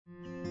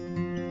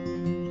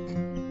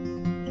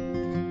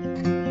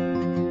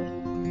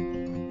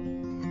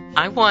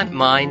I want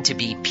mine to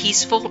be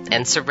peaceful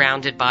and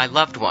surrounded by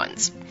loved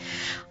ones.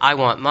 I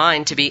want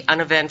mine to be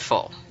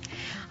uneventful.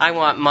 I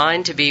want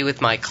mine to be with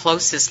my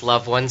closest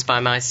loved ones by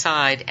my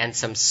side and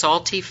some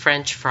salty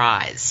French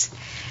fries.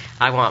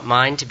 I want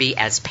mine to be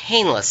as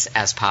painless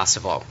as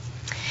possible.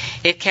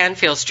 It can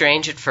feel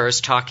strange at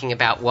first talking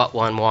about what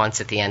one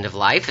wants at the end of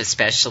life,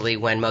 especially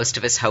when most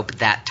of us hope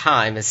that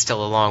time is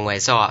still a long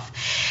ways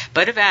off.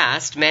 But if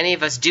asked, many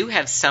of us do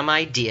have some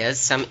ideas,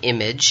 some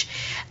image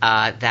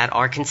that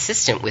are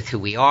consistent with who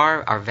we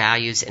are, our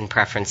values and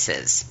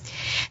preferences.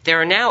 There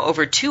are now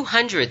over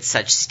 200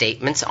 such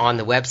statements on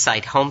the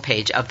website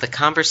homepage of the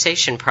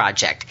Conversation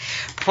Project,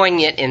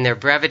 poignant in their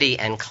brevity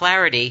and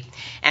clarity,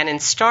 and in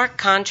stark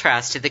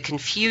contrast to the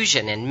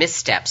confusion and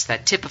missteps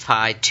that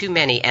typify too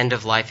many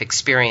end-of-life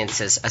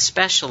experiences,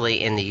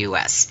 especially in the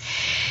U.S.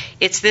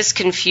 It's this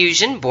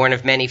confusion, born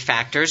of many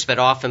factors but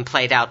often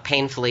played out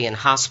painfully in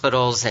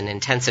hospitals and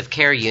intensive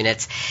care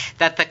units,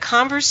 that the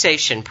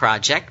Conversation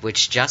Project,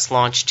 which just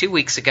launched 2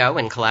 weeks ago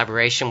in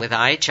collaboration with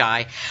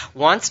IHI,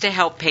 wants to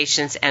help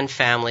patients and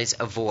families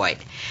avoid,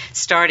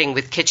 starting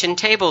with kitchen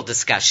table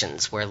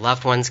discussions where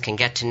loved ones can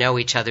get to know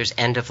each other's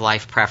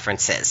end-of-life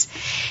preferences.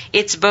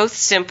 It's both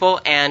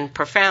simple and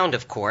profound,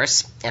 of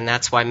course, and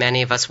that's why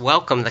many of us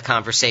welcome the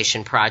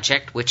Conversation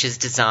Project, which is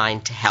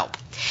designed to help.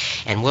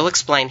 And we'll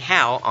explain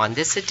how on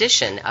this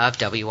edition of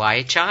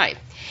WIHI.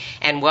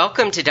 And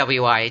welcome to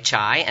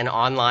WIHI, an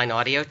online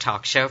audio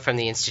talk show from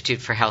the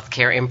Institute for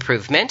Healthcare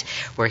Improvement.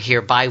 We're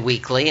here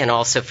bi-weekly and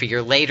also for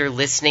your later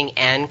listening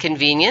and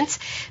convenience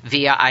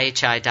via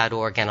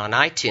IHI.org and on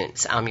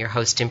iTunes. I'm your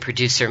host and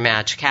producer,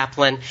 Madge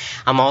Kaplan.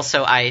 I'm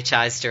also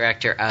IHI's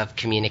Director of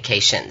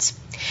Communications.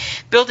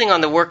 Building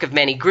on the work of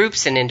many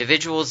groups and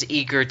individuals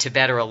eager to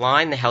better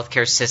align the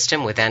healthcare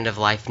system with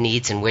end-of-life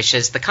needs and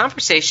wishes, the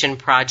Conversation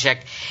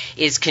Project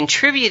is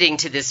contributing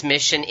to this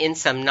mission in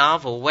some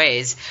novel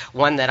ways.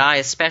 One that I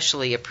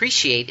especially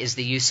appreciate is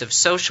the use of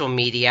social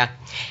media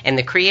and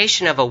the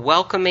creation of a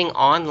welcoming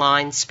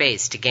online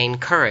space to gain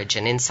courage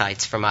and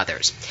insights from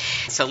others.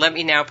 So let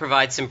me now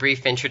provide some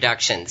brief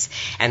introductions,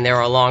 and there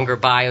are longer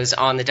bios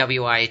on the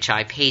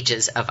WIHI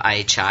pages of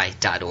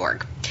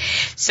IHI.org.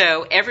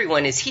 So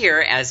everyone is here,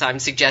 as I'm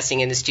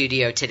suggesting, in the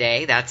studio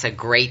today. That's a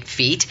great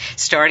feat,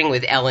 starting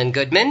with Ellen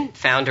Goodman,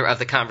 founder of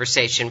the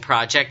Conversation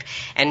Project,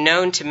 and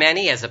known to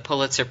many as a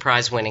Pulitzer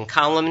Prize-winning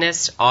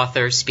columnist,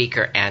 author,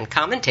 speaker, and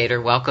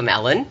commentator. Welcome,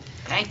 Ellen.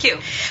 Thank you.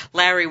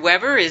 Larry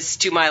Weber is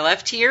to my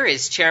left here,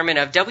 is chairman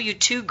of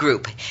W2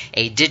 Group,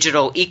 a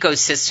digital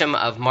ecosystem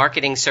of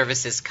marketing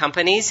services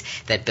companies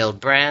that build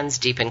brands,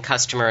 deepen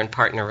customer and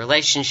partner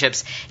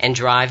relationships, and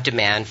drive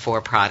demand for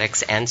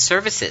products and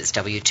services.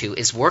 W2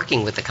 is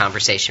working with the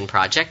Conversation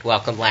Project.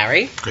 Welcome,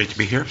 Larry. Great to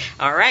be here.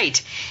 All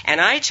right. And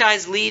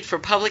IHI's lead for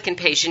public and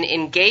patient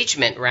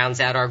engagement rounds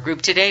out our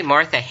group today.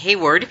 Martha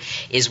Hayward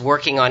is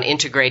working on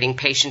integrating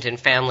patient and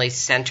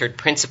family-centered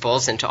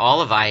principles into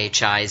all of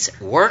IHI's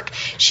work.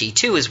 She,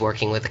 too, is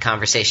working with the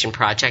Conversation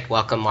Project.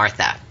 Welcome,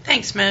 Martha.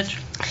 Thanks, Mitch.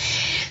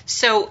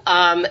 So,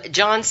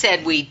 John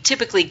said we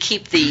typically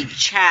keep the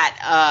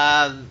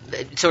chat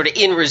sort of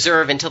in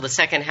reserve until the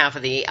second half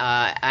of the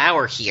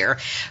hour here,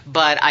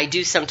 but I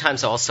do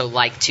sometimes also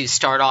like to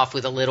start off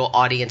with a little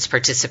audience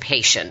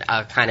participation,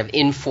 a kind of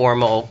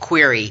informal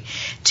query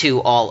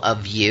to all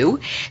of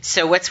you.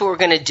 So that's what we're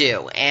going to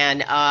do,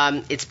 and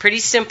it's pretty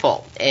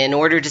simple. In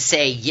order to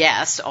say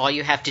yes, all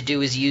you have to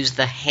do is use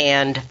the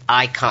hand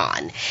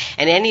icon.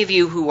 And any of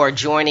you who are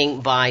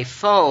joining by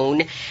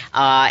phone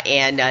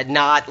and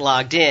not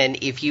logged in,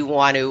 if you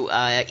want to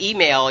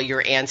email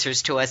your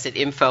answers to us at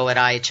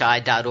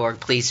info@ihi.org,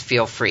 please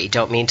feel free.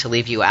 Don't mean to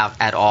leave you out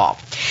at all.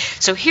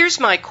 So here's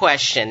my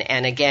question,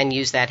 and again,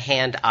 use that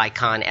hand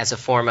icon as a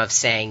form of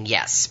saying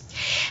yes.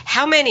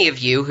 How many of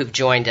you who've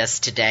joined us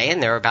today,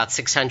 and there are about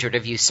 600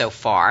 of you so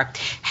far,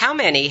 how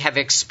many have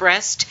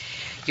expressed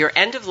your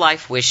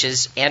end-of-life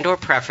wishes and or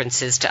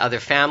preferences to other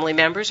family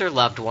members or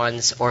loved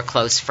ones or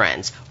close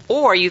friends?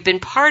 Or you've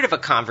been part of a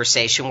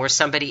conversation where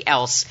somebody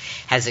else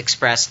has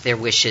expressed their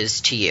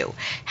wishes to you.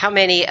 How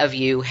many of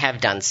you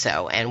have done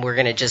so? And we're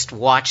going to just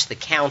watch the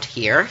count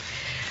here.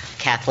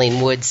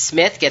 Kathleen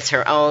Wood-Smith gets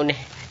her own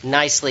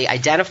nicely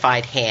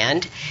identified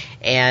hand.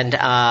 And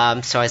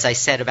so, as I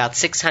said, about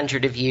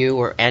 600 of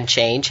you and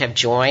change have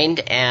joined,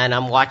 and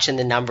I'm watching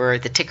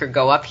the ticker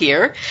go up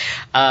here.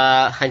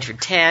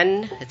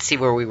 110. Let's see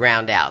where we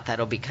round out.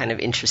 That'll be kind of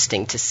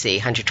interesting to see.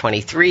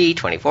 123,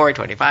 24,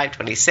 25,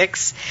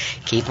 26.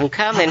 Keep them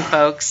coming,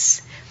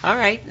 folks. All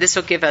right. This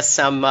will give us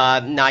some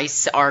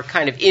our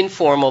kind of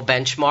informal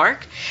benchmark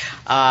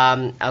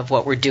of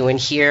what we're doing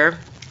here.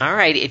 All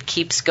right. It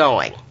keeps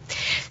going.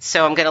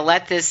 So I'm going to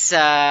let this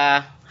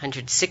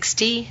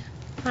 160.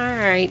 All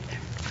right.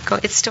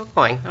 It's still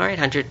going. All right,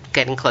 100,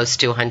 getting close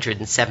to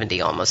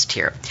 170 almost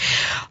here.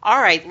 All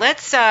right,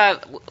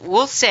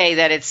 we'll say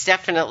that it's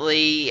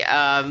definitely,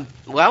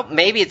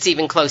 maybe it's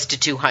even close to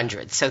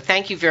 200. So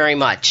thank you very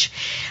much.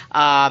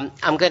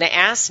 I'm going to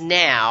ask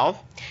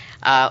now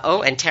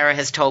And Tara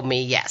has told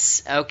me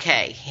yes.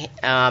 Okay.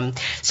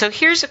 So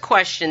here's a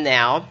question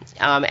now,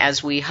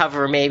 as we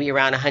hover maybe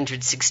around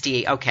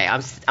 168. Okay,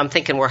 I'm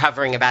thinking we're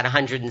hovering about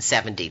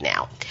 170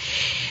 now.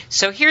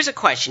 So here's a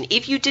question.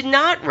 If you did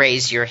not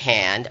raise your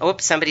hand,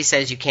 somebody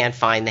says you can't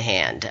find the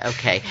hand.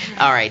 Okay.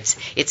 All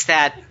right. It's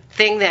that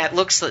thing that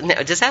looks, no,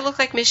 does that look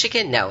like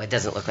Michigan? No, it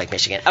doesn't look like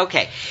Michigan.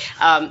 Okay.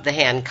 The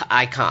hand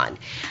icon.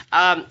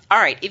 All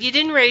right. If you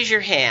didn't raise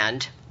your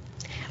hand,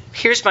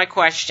 here's my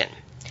question.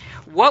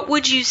 What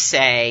would you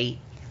say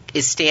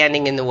is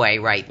standing in the way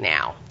right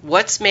now?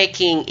 What's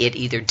making it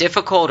either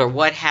difficult or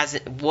what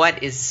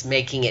is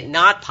making it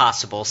not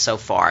possible so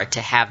far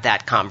to have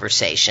that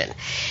conversation?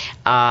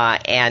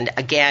 And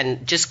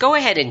again, just go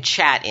ahead and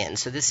chat in.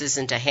 So this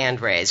isn't a hand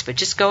raise, but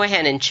just go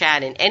ahead and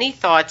chat in any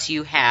thoughts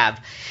you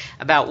have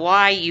about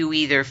why you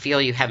either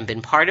feel you haven't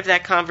been part of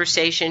that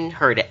conversation,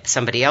 heard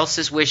somebody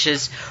else's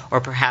wishes,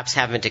 or perhaps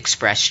haven't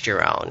expressed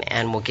your own.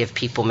 And we'll give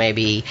people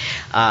maybe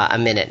a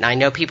minute. And I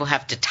know people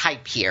have to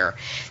type here,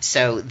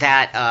 so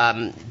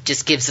that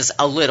just gives us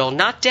a little,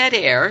 not dead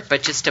air,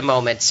 but just a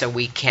moment so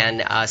we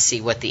can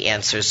see what the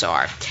answers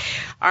are.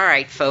 All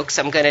right, folks,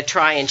 I'm going to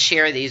try and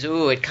share these.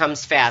 Ooh, it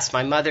comes fast.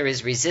 My mother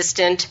is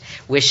resistant.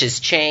 Wishes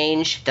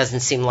change.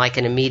 Doesn't seem like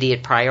an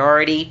immediate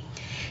priority.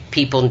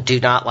 People do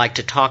not like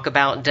to talk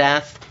about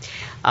death.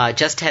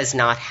 Just has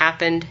not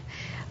happened.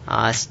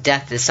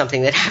 Death is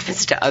something that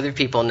happens to other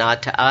people,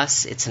 not to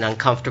us. It's an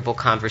uncomfortable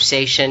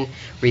conversation.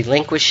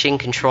 Relinquishing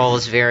control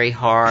is very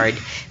hard.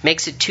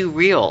 Makes it too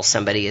real,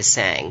 somebody is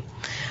saying.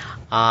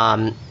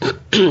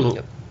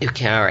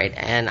 Okay, all right.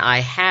 And I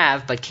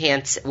have, but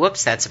can't.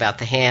 Whoops, that's about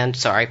the hand.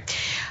 Sorry.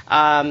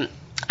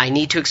 I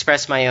need to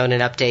express my own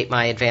and update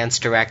my advance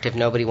directive.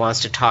 Nobody wants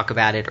to talk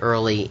about it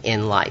early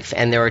in life.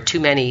 And there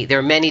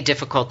are many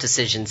difficult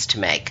decisions to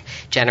make.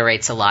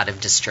 Generates a lot of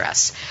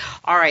distress.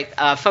 All right,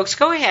 folks,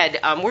 go ahead.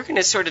 We're going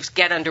to sort of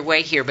get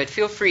underway here, but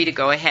feel free to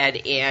go ahead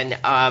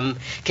and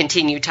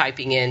continue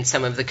typing in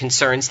some of the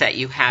concerns that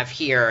you have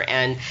here.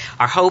 And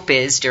our hope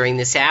is during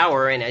this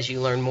hour, and as you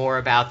learn more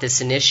about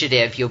this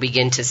initiative, you'll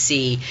begin to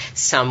see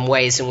some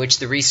ways in which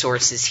the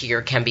resources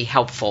here can be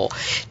helpful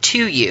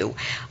to you.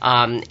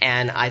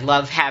 And I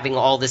love having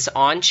all this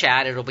on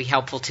chat. It'll be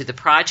helpful to the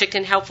project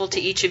and helpful to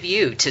each of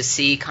you to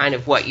see kind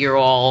of what you're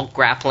all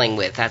grappling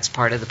with. That's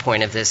part of the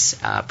point of this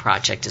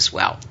project as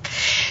well.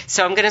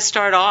 So I'm going to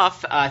start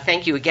off.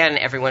 Thank you again,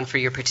 everyone, for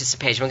your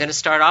participation. We're going to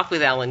start off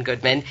with Ellen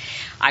Goodman.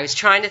 I was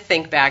trying to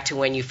think back to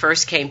when you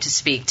first came to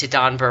speak to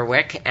Don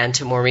Berwick and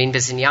to Maureen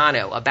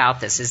Bisignano about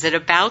this. Is it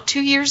about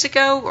 2 years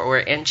ago or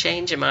in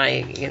change?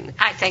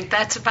 I think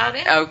that's about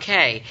it.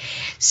 Okay.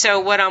 So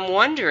what I'm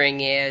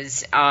wondering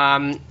is,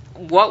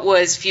 what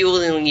was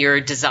fueling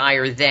your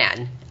desire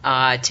then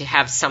to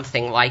have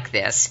something like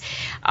this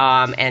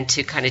and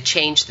to kind of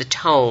change the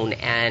tone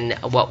and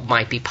what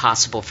might be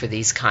possible for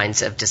these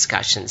kinds of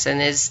discussions?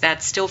 And is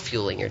that still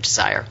fueling your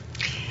desire?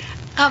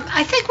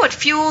 I think what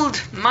fueled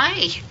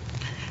my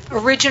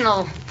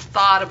original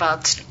thought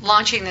about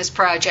launching this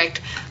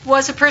project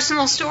was a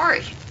personal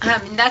story.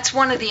 That's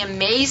one of the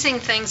amazing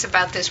things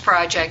about this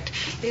project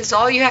is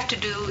all you have to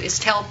do is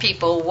tell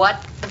people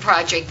what the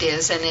project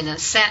is, and in a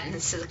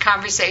sentence, the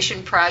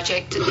Conversation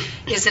Project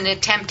is an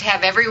attempt to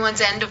have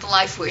everyone's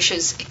end-of-life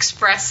wishes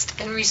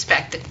expressed and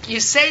respected. You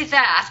say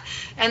that,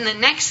 and the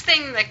next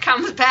thing that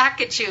comes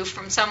back at you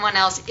from someone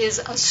else is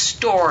a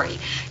story.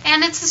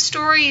 And it's a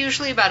story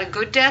usually about a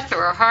good death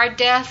or a hard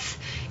death.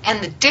 And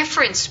the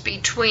difference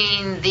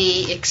between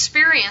the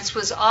experience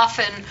was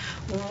often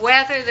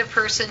whether the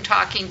person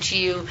talking to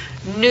you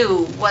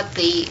knew what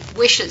the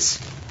wishes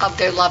of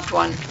their loved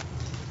one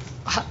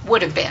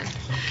would have been.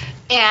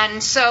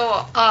 And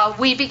so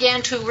we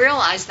began to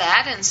realize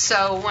that. And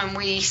so when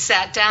we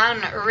sat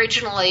down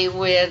originally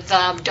with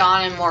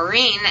Don and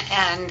Maureen,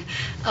 and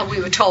we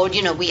were told,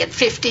 we had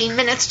 15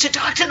 minutes to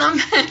talk to them.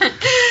 And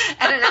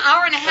an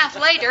hour and a half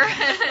later.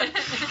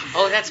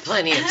 Oh, that's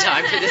plenty of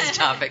time for this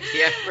topic.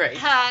 Yeah, right.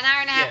 An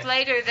hour and a half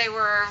later, they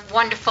were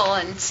wonderful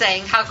and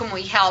saying, how can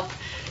we help?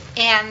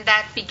 And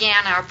that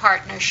began our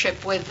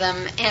partnership with them,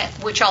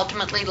 which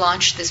ultimately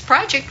launched this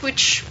project,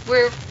 which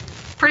we're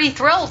pretty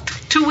thrilled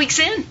 2 weeks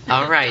in.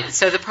 All right.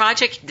 So the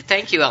project,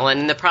 thank you,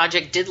 Ellen. The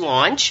project did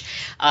launch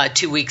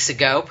 2 weeks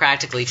ago,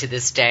 practically to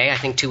this day. I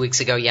think 2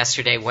 weeks ago,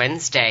 yesterday,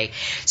 Wednesday.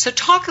 So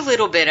talk a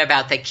little bit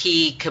about the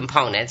key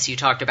components. You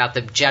talked about the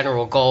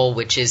general goal,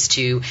 which is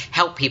to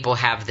help people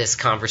have this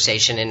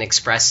conversation and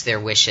express their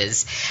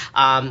wishes.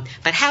 But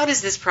how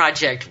does this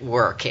project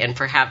work? And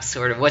perhaps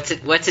sort of what's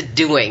it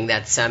doing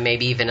that's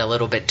maybe even a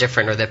little bit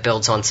different or that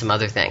builds on some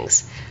other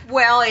things?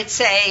 Well, it's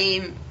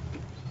a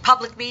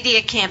public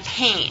media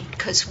campaign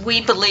because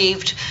we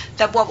believed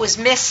that what was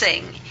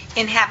missing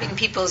in having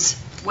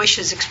people's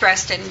wishes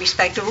expressed and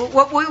respected,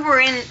 what we were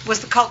in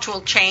was the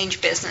cultural change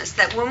business.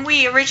 That when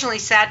we originally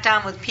sat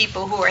down with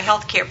people who are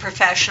healthcare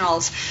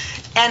professionals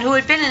and who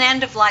had been in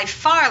end of life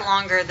far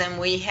longer than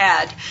we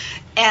had,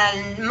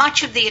 And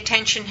much of the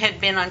attention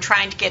had been on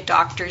trying to get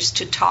doctors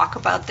to talk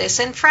about this.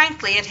 And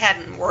frankly, it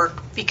hadn't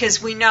worked,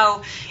 because we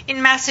know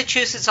in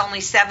Massachusetts only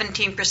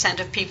 17%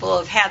 of people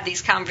have had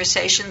these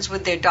conversations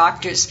with their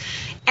doctors.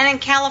 And in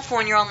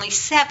California, only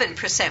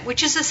 7%,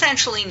 which is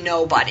essentially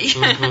nobody.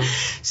 Mm-hmm.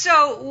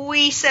 So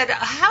we said,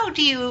 how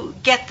do you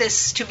get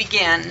this to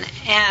begin?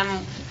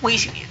 And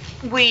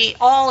we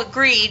all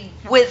agreed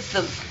with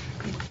the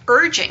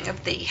urging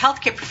of the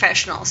healthcare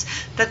professionals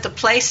that the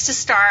place to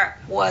start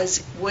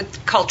was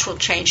with cultural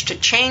change, to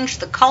change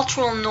the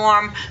cultural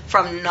norm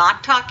from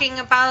not talking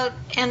about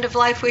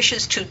end-of-life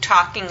wishes to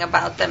talking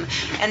about them,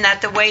 and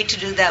that the way to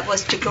do that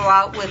was to go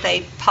out with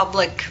a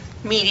public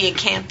media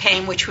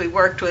campaign, which we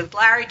worked with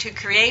Larry to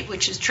create,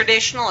 which is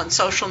traditional and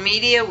social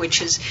media, which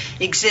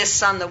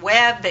exists on the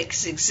web,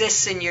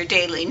 exists in your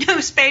daily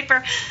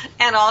newspaper,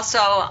 and also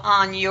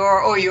on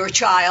your or your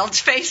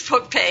child's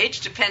Facebook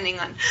page, depending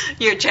on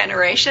your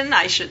generation,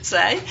 I should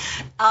say,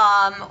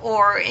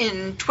 or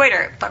in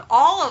Twitter. But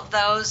all of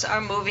those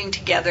are moving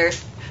together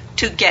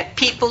to get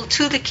people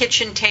to the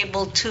kitchen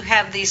table to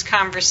have these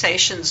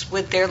conversations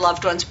with their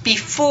loved ones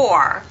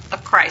before a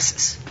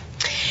crisis.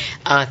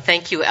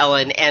 Thank you,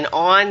 Ellen. And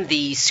on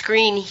the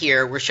screen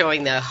here, we're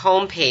showing the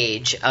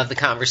homepage of the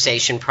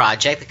Conversation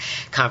Project,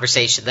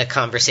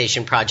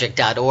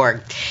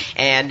 theconversationproject.org.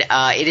 And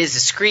it is a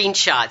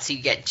screenshot, so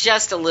you get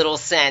just a little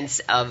sense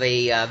of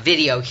a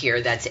video here.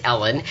 That's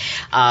Ellen.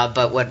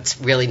 But what's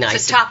really nice...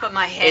 It's the top of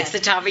my head. It's the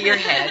top of your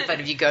head, but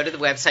if you go to the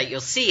website,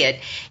 you'll see it.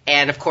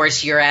 And, of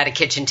course, you're at a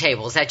kitchen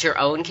table. Is that your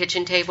own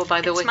kitchen table,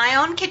 by the way? It's my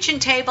own kitchen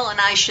table, and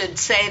I should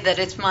say that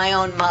it's my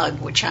own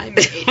mug, which I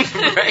made.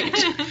 Right.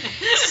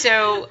 So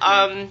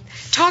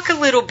talk a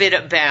little bit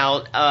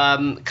about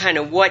kind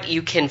of what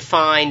you can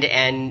find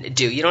and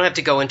do. You don't have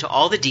to go into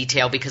all the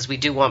detail, because we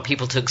do want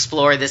people to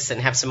explore this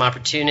and have some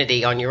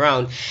opportunity on your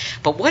own.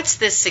 But what's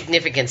the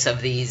significance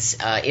of these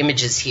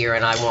images here,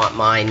 and I want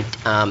mine,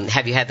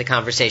 have you had the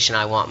conversation,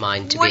 I want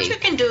mine to be? What you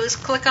can do is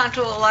click onto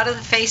a lot of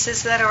the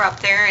faces that are up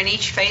there, and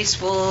each face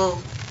will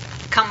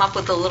come up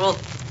with a little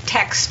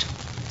text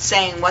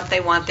saying what they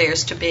want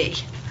theirs to be.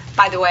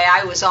 By the way,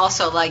 I was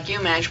also like you,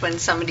 Madge, when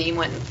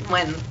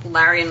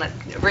Larry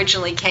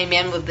originally came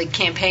in with the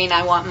campaign,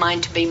 I want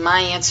mine to be,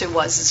 my answer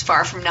was as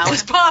far from now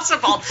as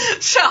possible.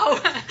 So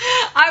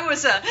I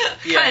was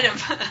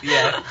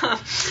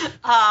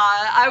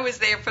I was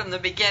there from the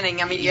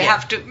beginning. I mean, you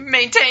have to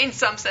maintain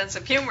some sense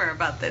of humor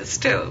about this,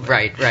 too.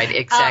 Right,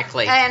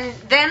 exactly. And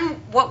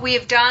then what we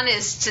have done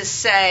is to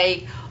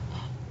say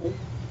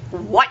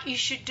what you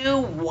should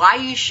do, why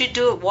you should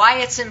do it, why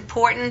it's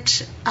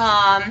important,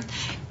 and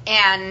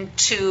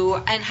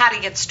how to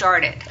get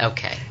started.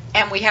 Okay.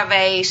 And we have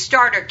a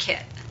starter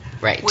kit,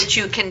 right, which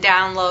you can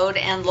download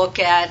and look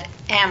at,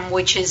 and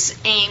which is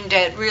aimed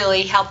at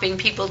really helping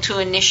people to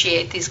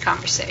initiate these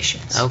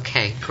conversations.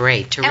 Okay,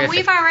 great, terrific. And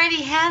we've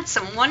already had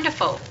some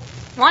wonderful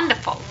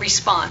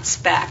response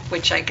back,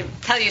 which I can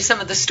tell you some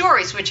of the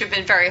stories, which have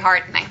been very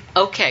heartening.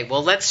 Okay,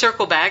 well, let's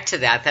circle back to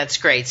that. That's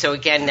great. So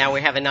again, now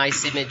we have a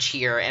nice image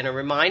here, and a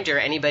reminder,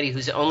 anybody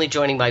who's only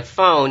joining by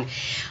phone,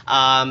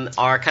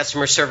 our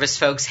customer service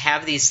folks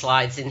have these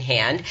slides in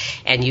hand,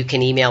 and you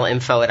can email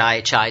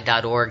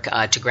info@ihi.org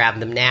to grab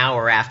them now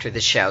or after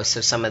the show.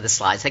 So some of the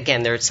slides,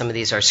 again, some of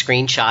these are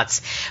screenshots.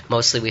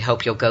 Mostly we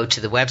hope you'll go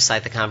to the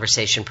website,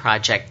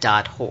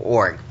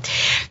 theconversationproject.org.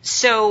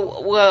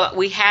 So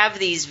we have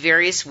these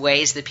various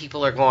ways that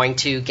people are going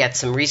to get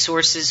some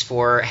resources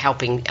for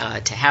helping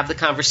to have the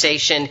conversation.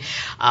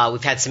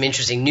 We've had some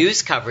interesting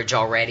news coverage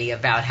already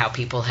about how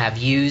people have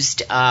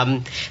used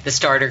the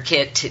starter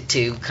kit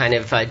to kind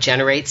of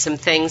generate some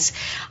things.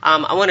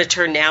 I want to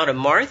turn now to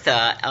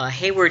Martha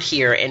Hayward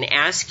here and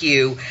ask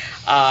you,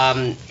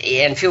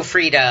 and feel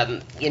free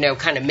to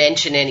kind of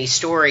mention any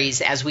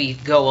stories as we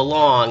go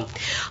along.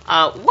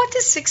 What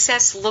does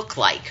success look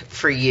like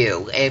for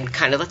you? And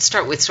kind of let's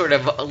start with sort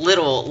of a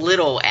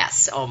little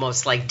s, almost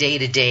like day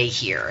to day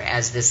here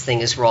as this thing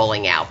is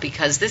rolling out,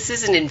 because this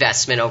is an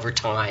investment over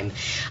time.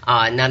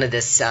 None of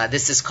this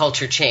is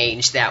culture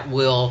change that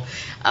will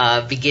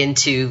begin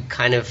to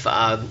kind of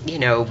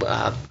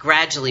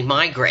gradually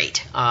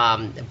migrate.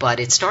 But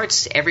it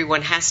starts.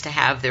 Everyone has to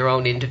have their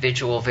own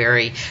individual,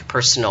 very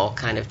personal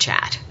kind of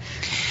chat.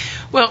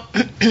 Well,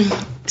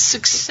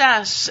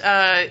 success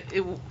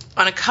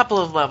on a couple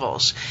of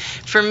levels.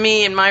 For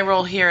me, in my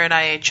role here at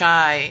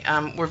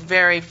IHI, we're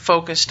very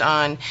focused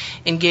on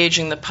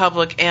engaging the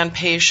public and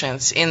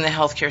patients in the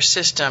healthcare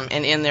system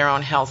and in their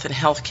own health and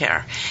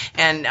healthcare.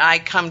 And I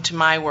come to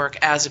my work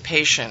as a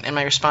patient, and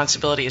my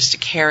responsibility is to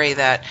carry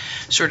that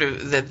sort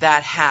of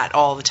that hat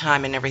all the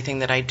time in everything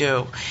that I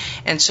do.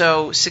 And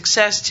so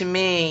success to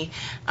me,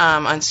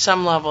 on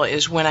some level,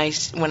 is when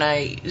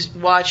I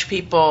watch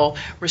people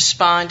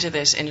respond to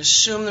this and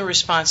assume the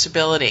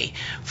responsibility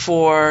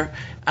for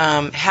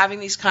having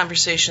these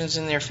conversations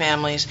in their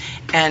families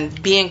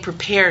and being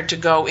prepared to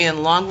go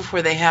in long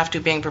before they have to,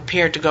 being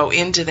prepared to go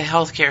into the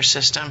healthcare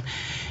system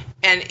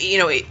And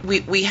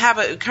we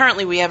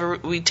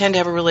tend to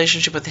have a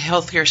relationship with the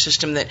healthcare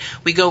system that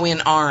we go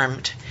in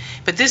armed,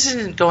 but this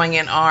isn't going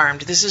in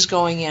armed. This is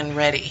going in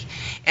ready,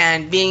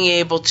 and being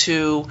able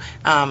to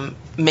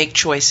make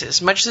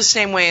choices. Much the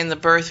same way in the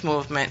birth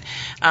movement,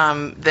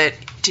 that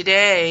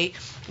today,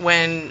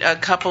 when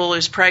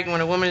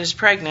a woman is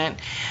pregnant,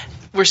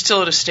 we're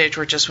still at a stage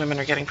where just women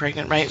are getting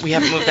pregnant, right? We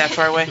haven't moved that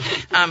far away.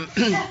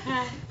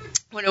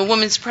 When a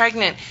woman's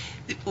pregnant,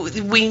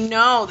 we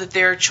know that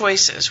there are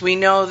choices. We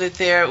know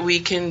that we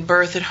can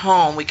birth at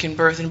home, we can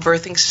birth in a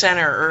birthing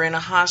center or in a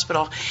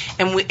hospital,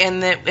 and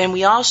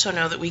we also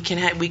know that we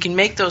can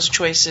make those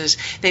choices.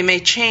 They may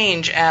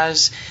change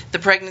as the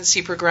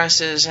pregnancy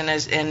progresses and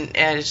as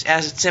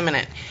it's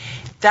imminent.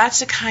 That's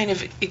the kind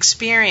of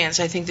experience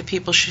I think that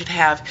people should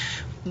have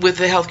with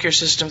the healthcare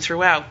system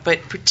throughout,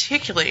 but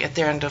particularly at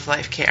their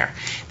end-of-life care,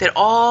 that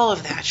all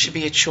of that should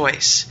be a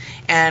choice,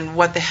 and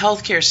what the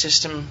healthcare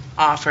system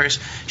offers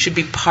should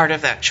be part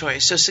of that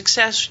choice. So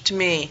success, to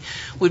me,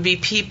 would be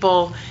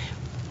people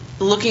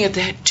looking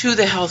to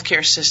the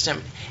healthcare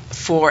system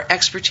for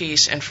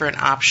expertise and for an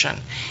option,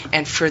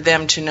 and for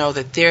them to know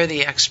that they're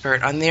the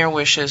expert on their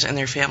wishes and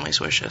their family's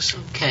wishes.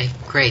 Okay,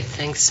 great.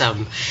 Thanks,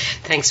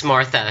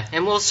 Martha.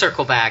 And we'll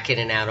circle back in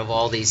and out of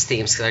all these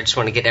themes because I just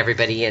want to get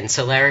everybody in.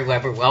 So Larry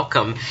Weber,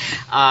 welcome.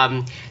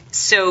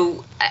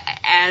 So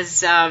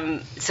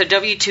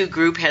W2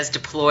 Group has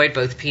deployed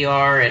both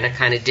PR and a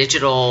kind of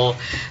digital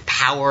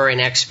power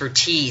and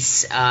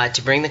expertise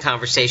to bring the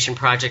Conversation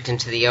Project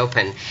into the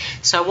open.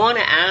 So I want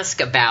to ask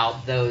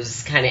about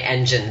those kind of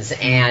engines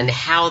and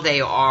how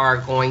they are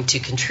going to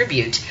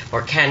contribute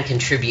or can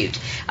contribute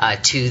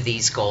to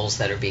these goals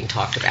that are being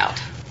talked about.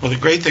 Well, the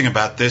great thing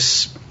about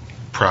this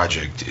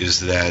project is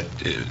that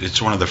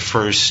it's one of the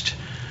first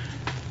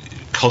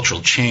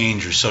cultural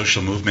change or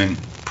social movement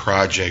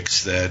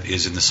projects that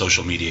is in the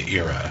social media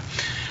era.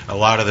 A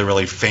lot of the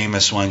really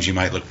famous ones you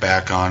might look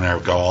back on or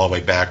go all the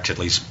way back to at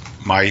least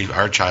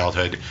our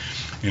childhood,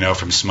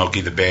 from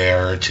Smokey the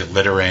Bear to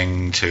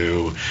littering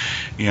to,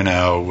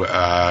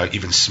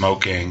 even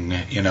smoking,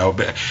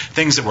 but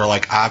things that were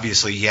like,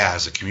 obviously,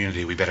 as a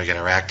community, we better get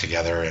our act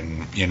together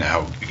and,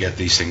 get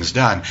these things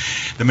done.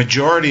 The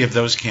majority of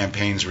those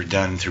campaigns were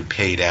done through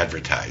paid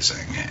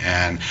advertising.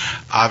 And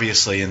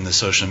obviously in the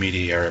social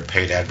media era,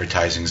 paid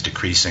advertising is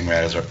decreasing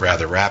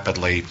rather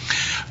rapidly.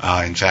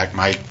 In fact,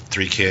 my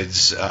 3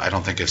 kids, I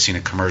don't think have seen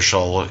a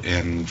commercial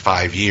in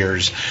 5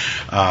 years.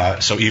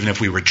 So even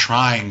if we were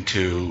trying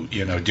to,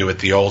 do it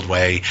the old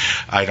way,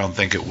 I don't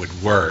think it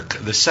would work.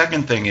 The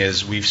second thing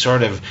is we've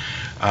sort of,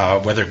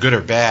 whether good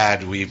or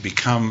bad, we've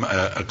become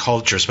a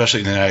culture, especially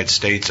in the United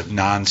States, of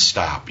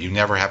nonstop. You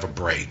never have a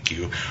break.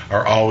 You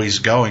are always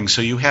going.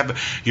 So you have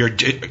your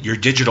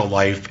digital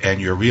life and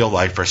your real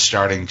life are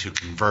starting to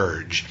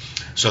converge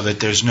so that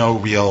there's no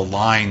real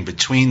line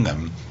between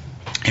them.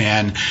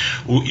 And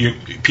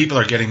people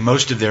are getting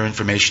most of their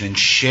information and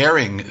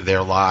sharing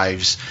their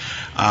lives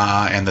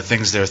and the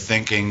things they're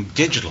thinking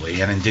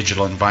digitally and in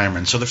digital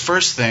environments. So the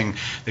first thing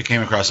that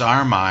came across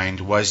our mind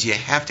was you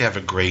have to have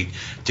a great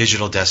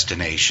digital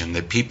destination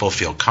that people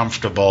feel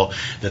comfortable,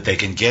 that they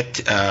can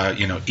get,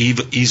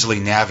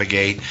 easily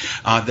navigate,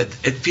 that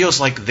it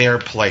feels like their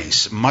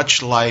place,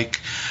 much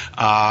like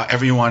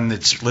everyone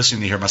that's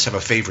listening to here must have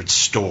a favorite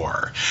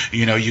store.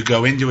 You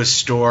go into a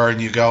store and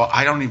you go,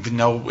 I don't even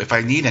know if I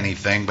need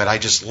anything, but I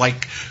just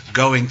like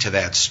going to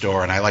that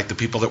store, and I like the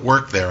people that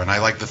work there, and I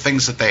like the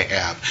things that they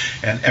have,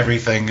 and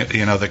everything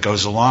that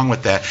goes along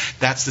with that.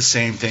 That's the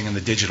same thing in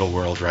the digital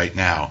world right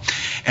now.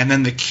 And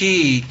then the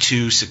key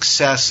to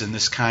success in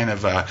this kind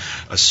of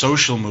a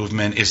social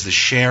movement is the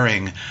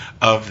sharing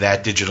of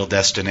that digital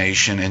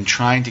destination and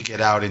trying to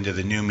get out into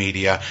the new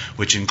media,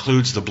 which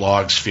includes the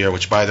blog sphere,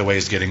 which, by the way,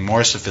 is getting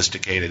more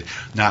sophisticated,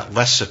 not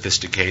less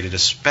sophisticated,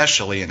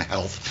 especially in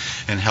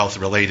health and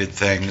health-related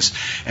things,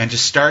 and to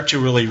start to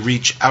really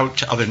reach out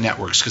to other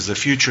networks, because the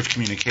future of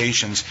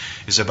communications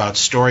is about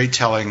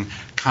storytelling,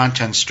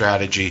 content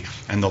strategy,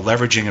 and the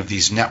leveraging of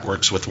these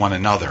networks with one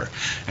another.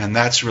 And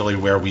that's really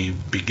where we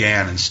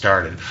began and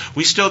started.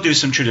 We still do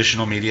some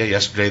traditional media.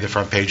 Yesterday, the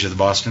front page of the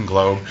Boston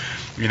Globe,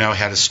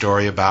 had a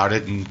story about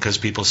it, and because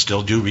people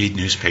still do read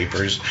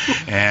newspapers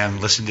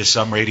and listen to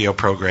some radio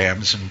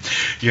programs, and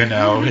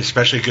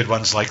especially good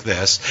ones like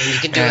this. And you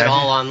can do it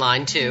all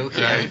online too.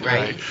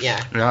 Right.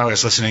 Yeah. I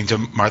was listening to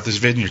Martha's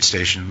Vineyard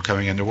station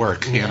coming into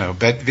work.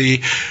 But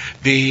the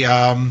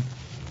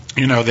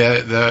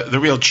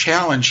real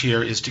challenge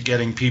here is to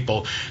getting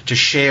people to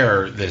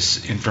share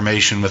this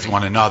information with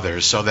one another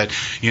so that,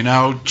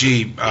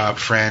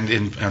 friend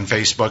on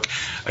Facebook,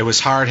 it was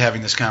hard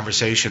having this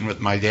conversation with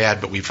my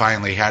dad, but we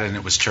finally had it, and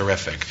it was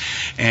terrific.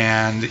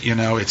 And,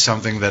 it's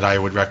something that I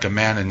would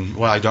recommend.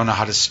 And, I don't know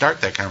how to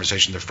start that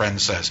conversation. The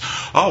friend says,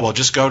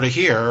 just go to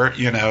here,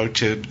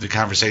 to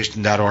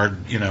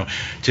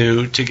theconversation.org,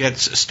 to get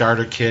a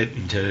starter kit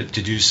and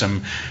to do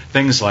some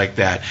things like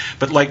that.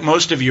 But like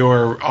most of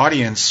your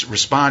audience,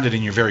 responded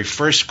in your very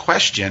first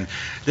question,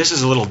 this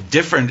is a little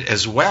different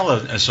as well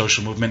a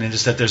social movement, and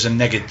is that there's a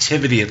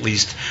negativity, at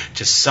least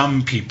to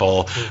some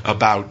people,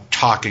 about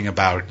talking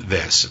about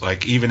this.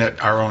 Like even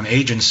at our own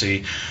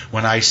agency,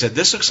 when I said,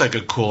 this looks like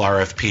a cool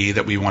RFP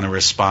that we want to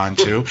respond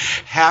to,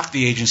 half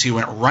the agency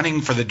went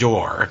running for the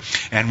door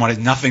and wanted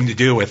nothing to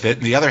do with it,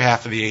 and the other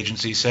half of the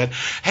agency said,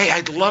 hey,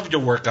 I'd love to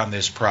work on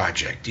this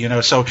project.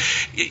 So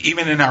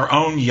even in our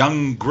own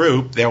young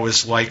group, there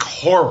was like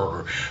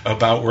horror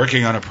about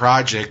working on a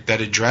project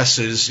that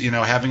addresses,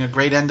 having a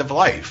great end of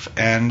life.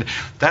 And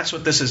that's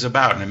what this is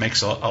about, and it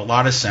makes a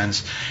lot of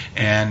sense.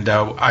 And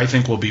I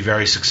think we'll be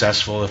very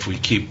successful if we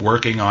keep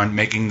working on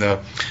making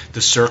the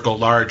circle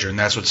larger, and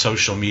that's what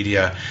social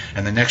media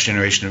and the next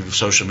generation of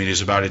social media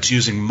is about. It's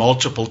using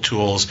multiple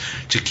tools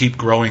to keep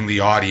growing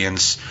the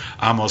audience,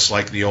 almost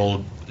like the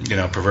old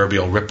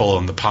proverbial ripple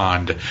in the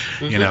pond,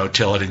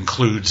 till it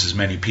includes as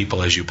many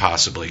people as you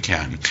possibly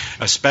can,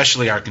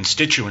 especially our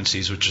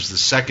constituencies, which is the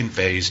second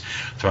phase,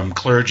 from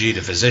clergy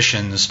to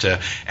physicians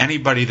to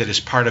anybody that is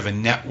part of a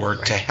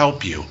network to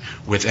help you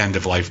with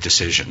end-of-life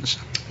decisions.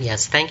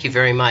 Yes, thank you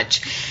very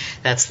much.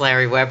 That's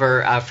Larry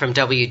Weber from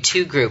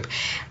W2 Group.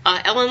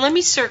 Ellen, let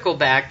me circle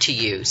back to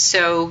you.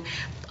 So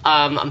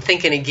I'm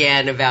thinking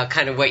again about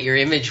kind of what your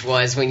image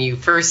was when you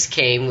first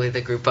came with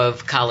a group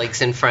of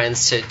colleagues and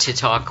friends to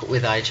talk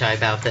with IHI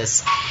about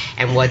this,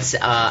 and what's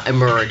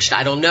emerged.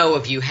 I don't know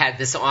if you had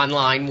this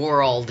online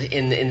world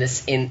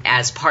in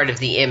as part of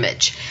the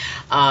image.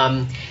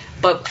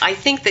 But I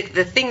think that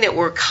the thing that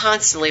we're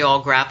constantly all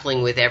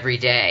grappling with every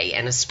day,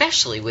 and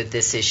especially with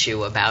this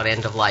issue about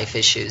end-of-life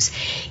issues,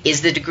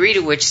 is the degree to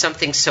which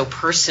something so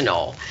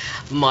personal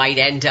might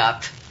end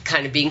up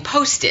kind of being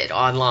posted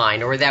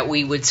online, or that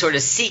we would sort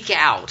of seek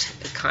out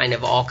kind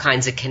of all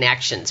kinds of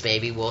connections.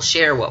 Maybe we'll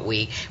share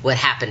what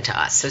happened to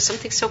us. So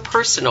something so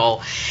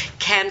personal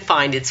can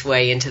find its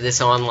way into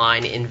this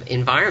online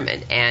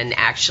environment and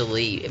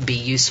actually be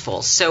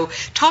useful. So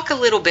talk a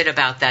little bit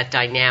about that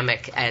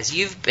dynamic as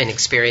you've been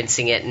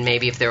experiencing it, and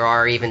maybe if there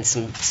are even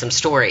some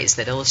stories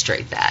that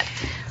illustrate that.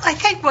 I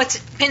think what's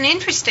been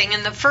interesting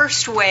in the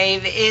first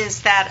wave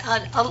is that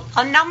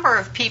a number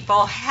of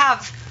people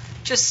have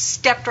just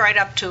stepped right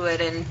up to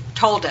it and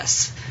told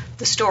us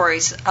the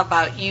stories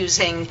about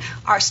using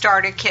our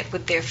starter kit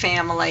with their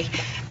family.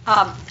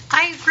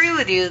 I agree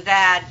with you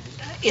that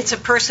it's a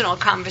personal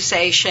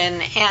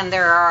conversation, and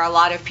there are a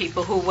lot of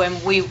people who,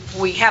 when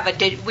we have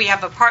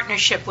a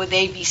partnership with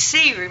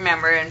ABC,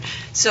 remember, and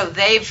so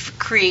they've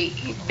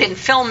been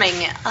filming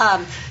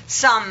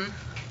some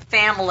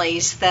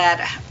families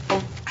that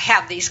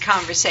have these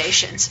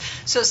conversations.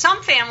 So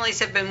some families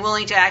have been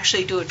willing to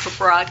actually do it for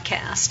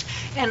broadcast,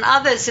 and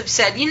others have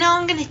said,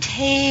 I'm going to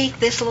take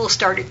this little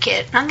starter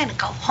kit and I'm going to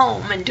go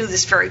home and do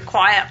this very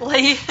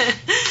quietly.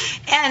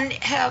 And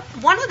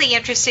one of the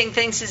interesting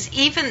things is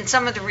even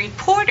some of the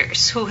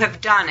reporters who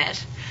have done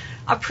it,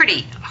 a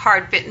pretty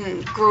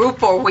hard-bitten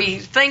group, or we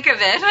think of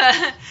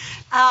it,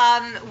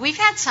 we've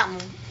had some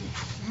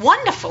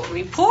wonderful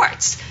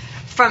reports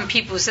from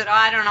people who said,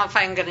 I don't know if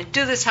I'm going to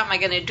do this. How am I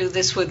going to do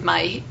this with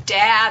my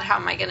dad? How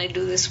am I going to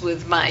do this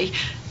with my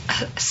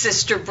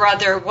sister,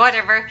 brother,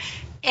 whatever?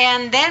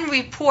 And then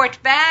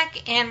report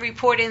back and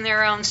report in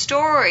their own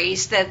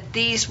stories that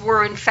these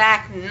were, in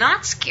fact,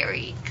 not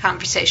scary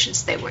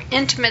conversations. They were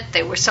intimate.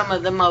 They were some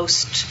of the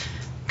most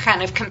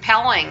kind of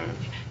compelling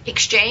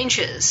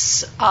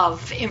exchanges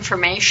of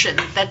information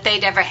that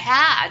they'd ever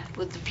had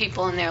with the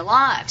people in their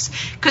lives.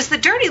 Because the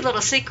dirty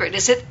little secret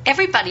is that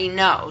everybody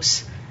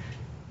knows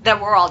that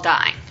we're all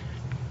dying.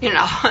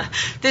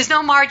 There's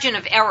no margin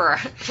of error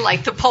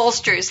like the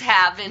pollsters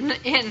have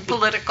in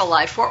political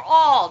life. We're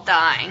all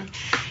dying.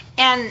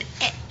 And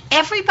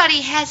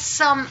everybody has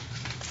some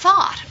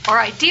thought or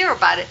idea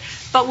about it,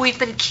 but we've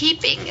been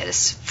keeping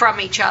this from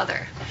each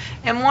other.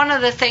 And one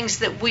of the things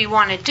that we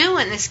want to do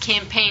in this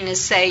campaign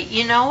is say,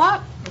 you know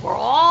what? We're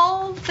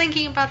all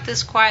thinking about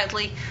this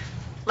quietly.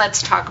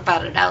 Let's talk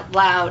about it out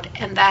loud,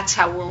 and that's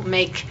how we'll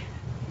make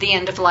the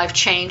end-of-life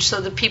change,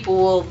 so that people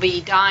will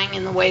be dying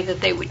in the way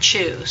that they would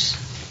choose.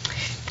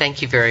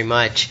 Thank you very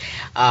much.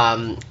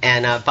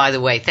 And by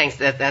the way, thanks.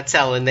 That's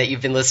Ellen that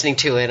you've been listening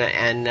to,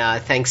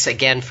 and thanks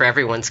again for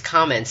everyone's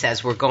comments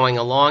as we're going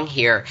along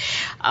here.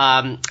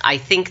 I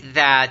think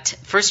that,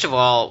 first of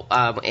all,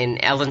 in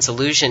Ellen's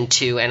allusion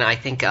to, and I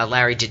think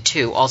Larry did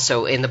too,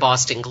 also in the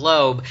Boston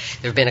Globe,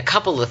 there have been a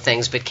couple of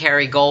things, but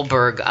Carrie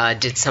Goldberg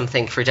did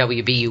something for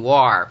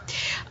WBUR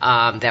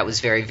that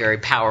was very, very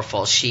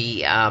powerful.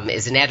 She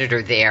is an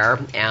editor there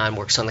and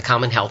works on the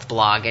Common Health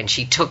blog, and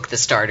she took the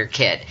starter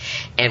kit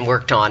and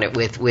worked on it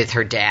with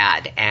her dad.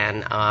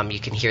 And you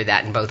can hear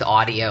that in both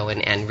audio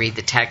and read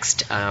the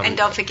text. And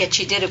don't forget,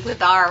 she did it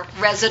with our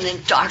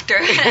resident doctor,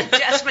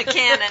 Jess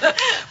McCannon.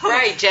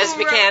 Jess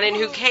McCannon,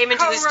 who came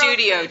into the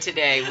studio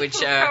today,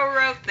 which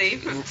co-wrote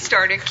the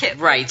starter kit.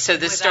 Right, so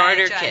the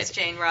starter kit.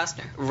 Jane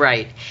Rosner.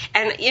 Right,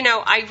 and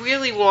I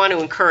really want to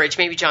encourage.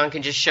 Maybe John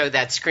can just show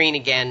that screen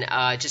again,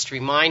 just to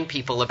remind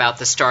people about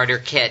the starter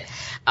kit.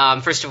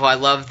 First of all, I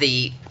love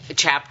the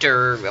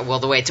chapter, well,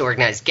 the way it's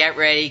organized, get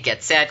ready,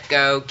 get set,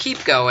 go,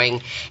 keep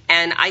going.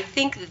 And I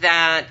think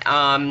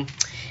that,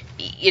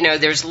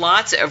 there's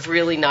lots of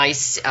really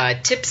nice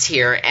tips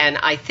here. And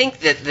I think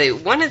that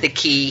one of the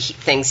key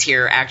things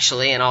here,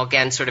 actually, and I'll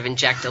again sort of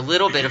inject a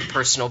little bit of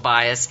personal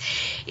bias,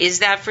 is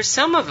that for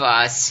some of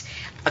us,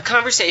 a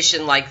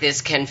conversation like this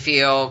can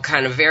feel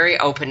kind of very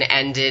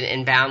open-ended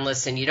and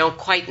boundless, and you don't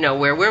quite know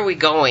where are we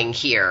going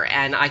here.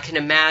 And I can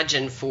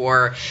imagine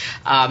for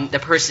the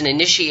person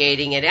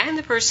initiating it and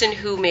the person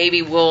who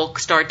maybe will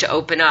start to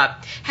open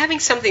up, having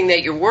something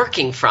that you're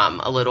working from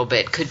a little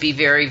bit could be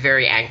very,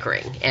 very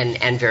anchoring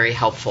and very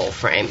helpful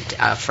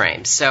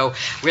frames. So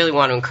really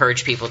want to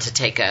encourage people to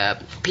take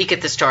a peek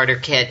at the starter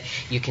kit.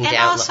 You can download. And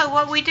also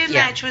what we did,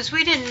 Madge, was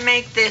we didn't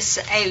make this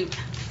a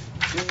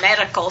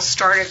medical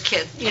starter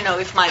kit.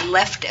 If my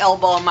left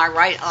elbow and my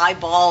right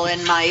eyeball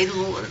and my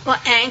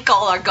ankle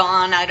are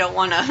gone, I don't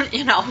want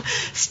to,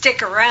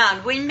 stick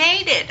around. We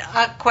made it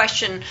a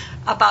question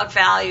about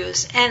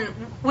values, and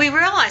we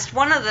realized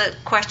one of the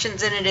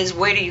questions in it is,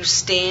 where do you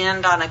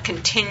stand on a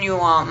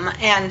continuum?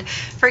 And,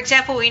 for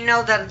example, we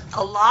know that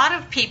a lot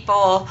of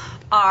people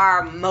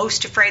are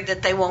most afraid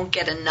that they won't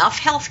get enough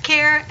health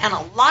care, and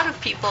a lot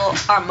of people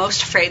are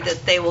most afraid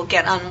that they will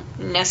get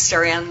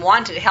unnecessary,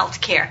 unwanted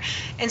health care.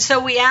 And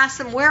so we asked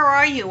them, where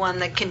are you on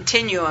the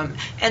continuum?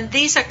 And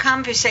these are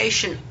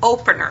conversation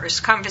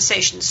openers,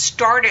 conversation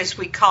starters,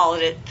 we call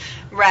it,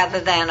 rather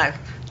than a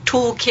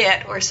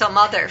toolkit or some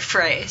other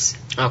phrase.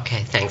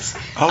 Okay, thanks.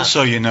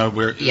 Also,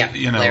 we're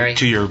Larry.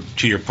 to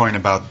your point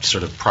about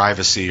sort of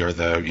privacy or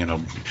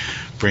the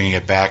bringing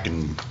it back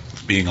and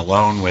being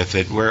alone with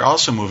it, we're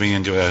also moving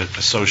into a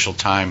social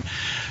time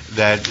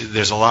that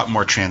there's a lot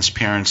more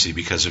transparency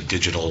because of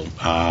digital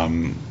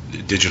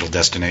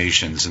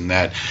destinations, and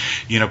that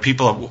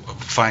people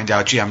find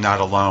out, gee, I'm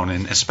not alone.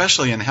 And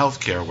especially in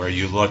healthcare, where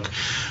you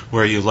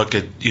look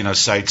at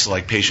sites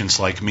like Patients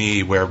Like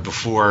Me, where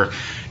before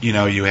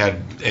you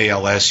had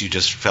ALS, you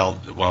just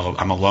felt, well,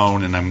 I'm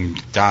alone and I'm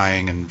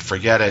dying and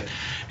forget it.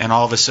 And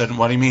all of a sudden,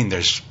 what do you mean?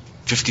 There's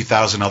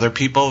 50,000 other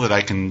people that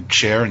I can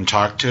share and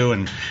talk to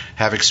and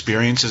have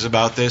experiences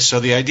about this. So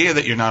the idea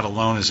that you're not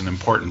alone is an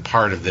important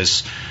part of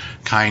this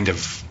kind of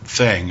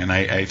thing, and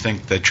I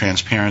think the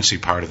transparency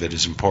part of it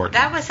is important.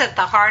 That was at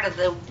the heart of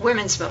the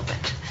women's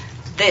movement,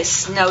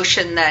 this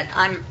notion that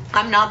I'm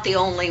not the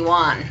only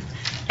one.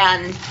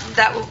 And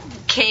that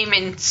came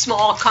in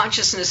small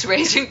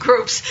consciousness-raising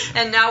groups,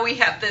 and now we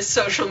have this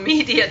social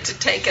media to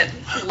take it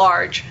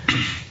large.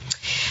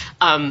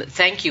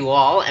 Thank you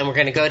all, and we're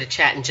going to go to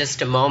chat in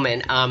just a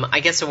moment. I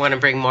guess I want to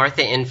bring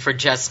Martha in for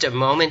just a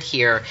moment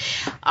here.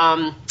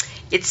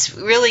 It's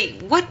really,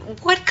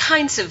 what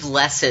kinds of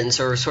lessons,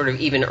 or sort of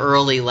even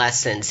early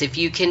lessons, if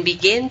you can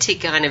begin to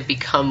kind of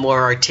become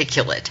more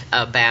articulate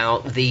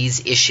about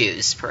these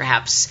issues,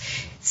 perhaps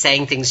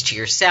saying things to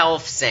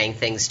yourself, saying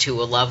things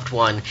to a loved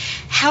one,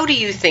 how do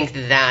you think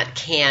that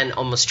can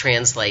almost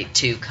translate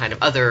to kind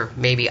of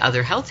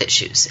other health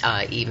issues,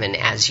 even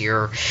as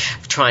you're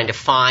trying to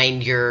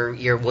find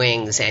your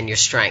wings and your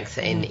strength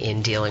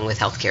in dealing with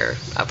healthcare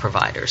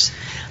providers?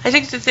 I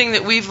think the thing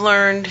that we've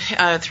learned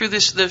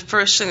the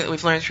first thing that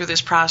we've learned through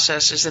this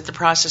process is that the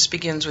process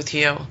begins with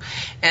you.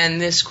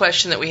 And this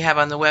question that we have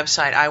on the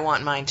website, I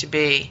want mine to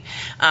be.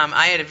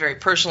 I had a very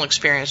personal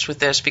experience with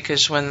this,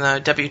 because when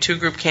the W2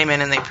 group came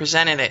in and they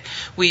presented it,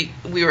 we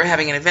were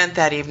having an event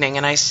that evening,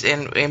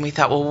 and we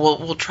thought, well,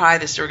 we'll try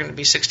this. There were going to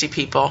be 60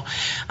 people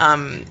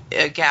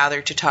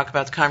gathered to talk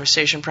about the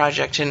Conversation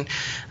Project, and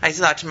I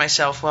thought to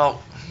myself,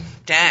 well,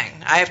 dang,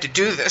 I have to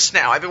do this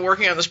now. I've been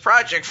working on this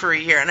project for a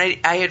year, and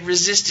I had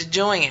resisted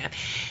doing it.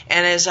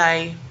 And as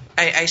I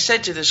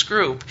said to this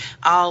group,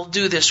 I'll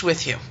do this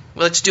with you.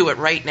 Let's do it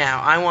right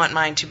now. I want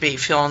mine to be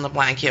fill in the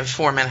blank. You have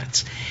 4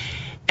 minutes.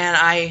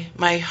 And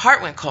my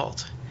heart went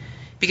cold,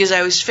 because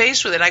I was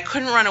faced with it. I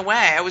couldn't run away.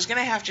 I was going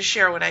to have to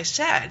share what I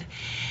said,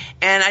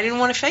 and I didn't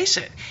want to face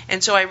it.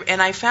 And so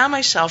I found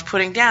myself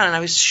putting down, and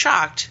I was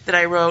shocked that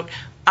I wrote,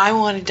 I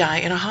want to die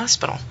in a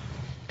hospital.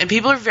 And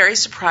people are very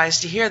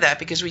surprised to hear that,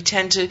 because we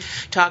tend to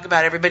talk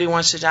about everybody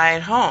wants to die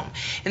at home.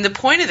 And the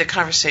point of the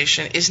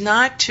conversation is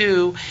not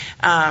to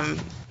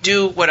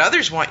do what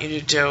others want you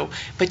to do,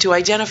 but to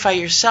identify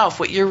yourself,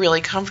 what you're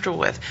really comfortable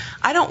with.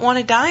 I don't want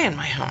to die in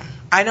my home.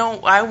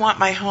 I want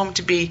my home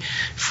to be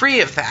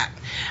free of that.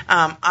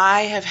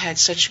 I have had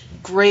such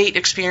great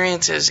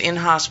experiences in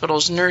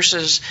hospitals.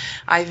 Nurses,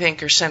 I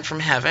think, are sent from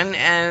heaven,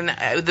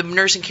 and the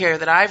nursing care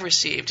that I've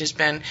received has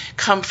been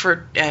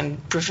comfort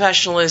and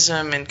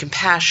professionalism and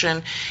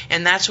compassion,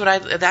 and that's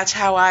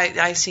how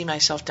I see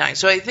myself dying.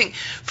 So I think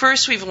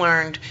first we've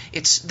learned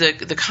it's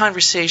the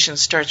conversation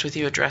starts with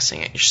you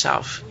addressing it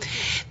yourself.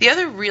 The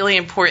other really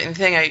important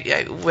thing,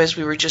 as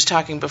we were just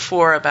talking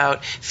before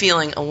about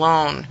feeling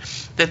alone,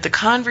 that the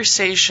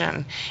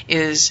conversation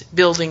is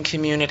building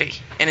community,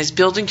 and is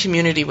building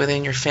community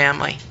within your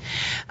family.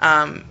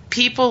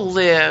 People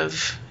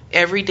live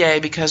every day,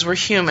 because we're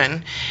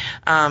human,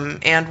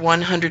 and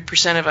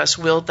 100% of us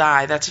will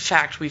die. That's a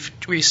fact. We've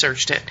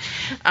researched it.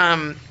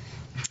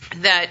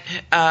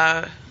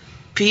 That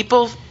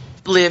people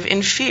live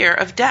in fear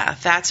of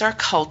death. That's our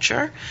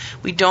culture.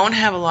 We don't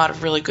have a lot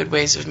of really good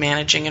ways of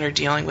managing it or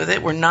dealing with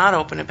it. We're not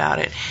open about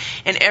it.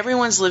 And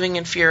everyone's living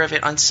in fear of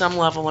it on some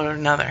level or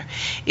another.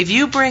 If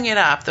you bring it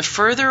up, the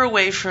further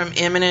away from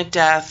imminent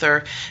death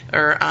or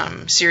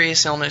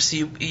serious illness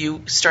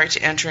you start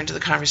to enter into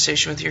the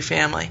conversation with your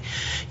family,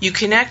 you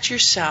connect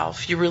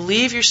yourself, you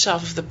relieve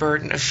yourself of the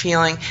burden of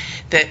feeling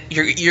that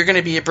you're going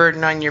to be a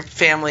burden on your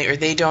family or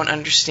they don't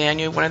understand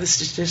you. One of the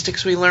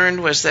statistics we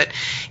learned was that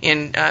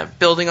in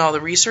building all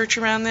the research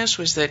around this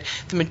was that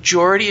the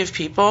majority of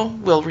people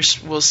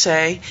will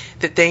say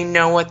that they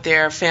know what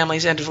their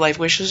family's end-of-life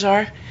wishes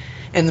are,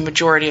 and the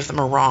majority of them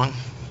are wrong.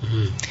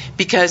 Mm-hmm.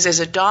 Because as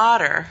a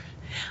daughter,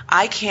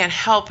 I can't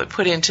help but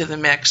put into the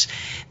mix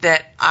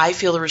that I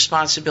feel the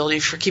responsibility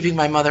for keeping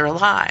my mother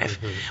alive,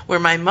 where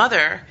my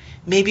mother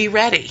may be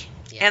ready,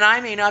 and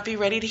I may not be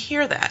ready to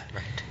hear that.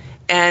 Right.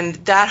 And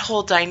that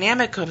whole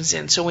dynamic comes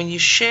in. So when you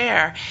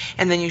share,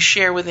 and then you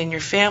share within your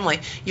family,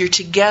 you're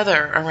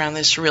together around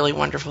this really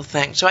wonderful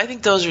thing. So I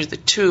think those are the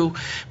two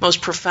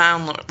most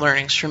profound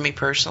learnings for me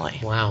personally.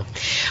 Wow.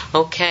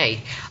 Okay.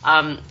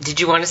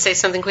 Did you want to say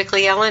something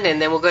quickly, Ellen, and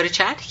then we'll go to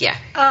chat? Yeah.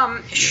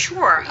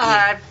 Sure.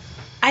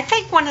 I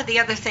think one of the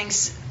other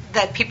things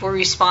that people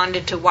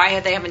responded to why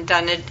they haven't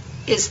done it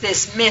is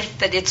this myth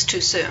that it's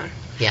too soon.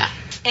 Yeah.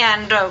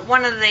 And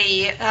one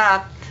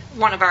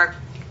of our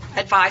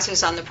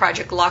advisors on the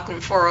project,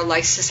 Lachlan Foro,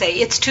 likes to say,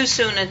 it's too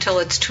soon until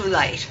it's too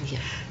late. Yeah.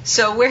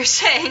 So we're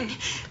saying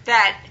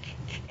that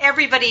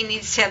everybody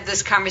needs to have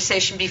this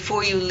conversation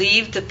before you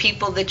leave the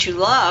people that you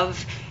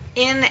love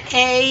in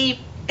a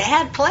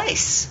bad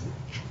place.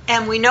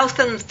 And we know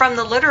from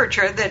the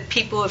literature that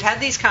people who have had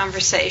these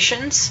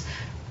conversations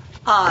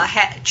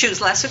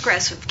choose less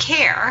aggressive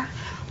care,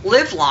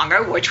 live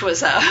longer, which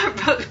was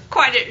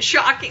quite a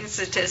shocking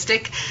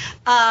statistic,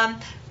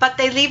 but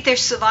they leave their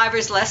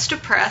survivors less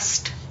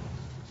depressed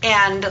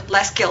and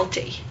less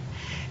guilty.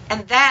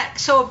 And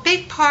so a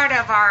big part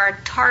of our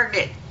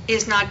target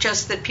is not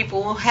just that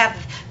people will have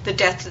the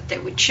death that they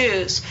would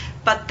choose,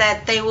 but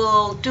that they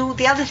will do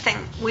the other thing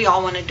we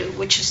all want to do,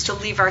 which is to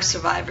leave our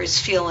survivors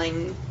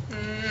feeling,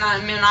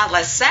 not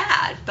less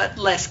sad, but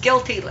less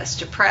guilty, less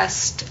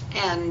depressed,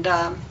 and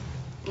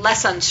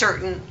less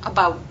uncertain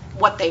about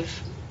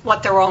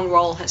what their own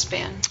role has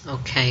been.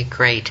 Okay,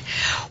 great.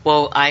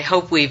 Well, I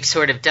hope we've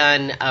sort of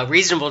done a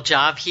reasonable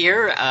job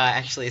here,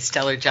 actually a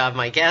stellar job,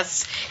 my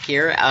guess,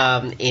 here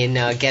in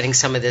getting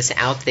some of this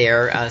out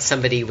there.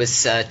 Somebody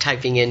was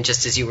typing in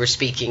just as you were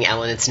speaking,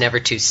 Ellen, it's never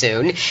too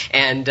soon.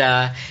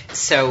 And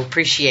so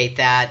appreciate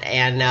that.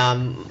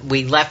 And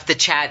we left the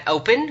chat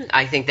open.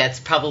 I think that's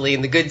probably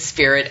in the good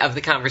spirit of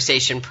the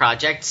Conversation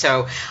Project.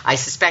 So I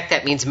suspect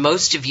that means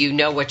most of you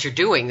know what you're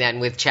doing then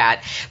with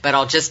chat. But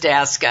I'll just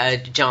ask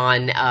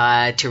John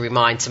to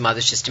remind some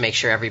others just to make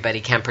sure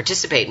everybody can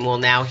participate. And we'll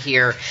now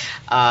hear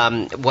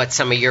what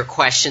some of your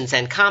questions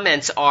and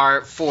comments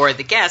are for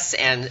the guests.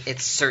 And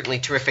it's certainly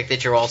terrific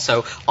that you're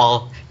also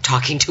all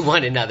talking to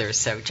one another.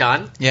 So,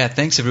 John? Yeah,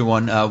 thanks,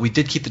 everyone. We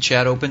did keep the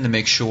chat open to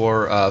make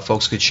sure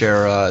folks could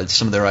share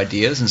some of their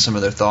ideas and some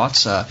of their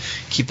thoughts.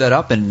 Keep that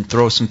up and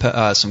throw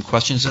some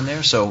questions in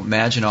there so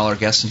Madge and all our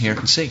guests in here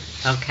can see.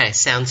 Okay,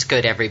 sounds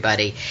good,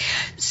 everybody.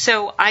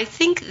 So I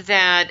think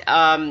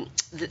that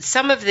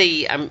some of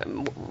the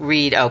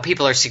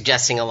people are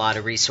suggesting a lot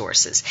of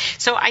resources.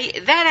 So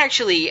that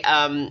actually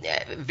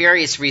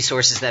various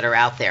resources that are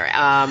out there.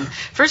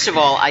 First of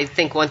all, I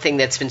think one thing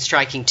that's been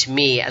striking to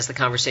me as the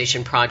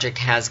Conversation Project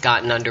has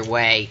gotten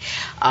underway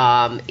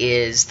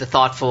is the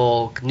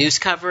thoughtful news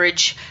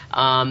coverage,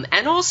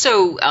 and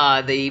also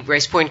the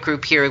Race Point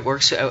group here that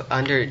works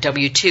under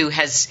W2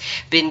 has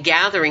been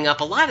gathering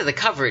up a lot of the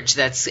coverage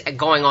that's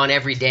going on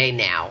every day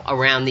now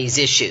around these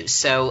issues.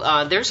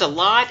 So there's a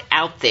lot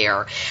out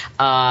there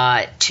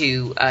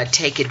to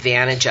take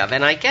advantage of.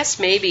 And I guess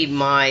maybe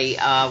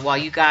while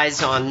you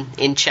guys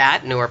in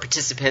chat and or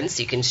participants,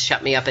 you can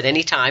shut me up at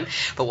any time,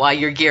 but while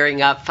you're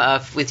gearing up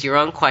with your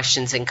own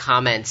questions and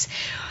comments,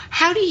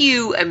 how do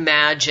you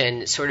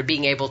imagine sort of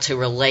being able to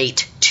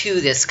relate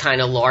to this kind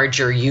of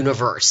larger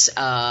universe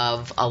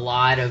of a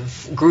lot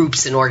of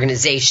groups and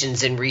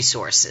organizations and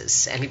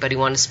resources? Anybody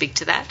want to speak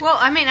to that? Well,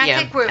 I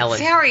think we're Ellen.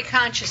 very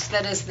conscious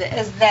that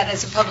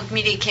as a public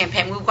media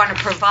campaign, we want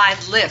to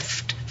provide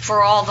lift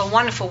for all the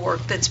wonderful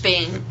work that's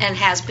being and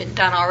has been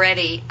done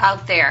already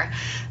out there.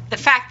 The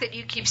fact that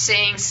you keep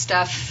saying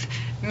stuff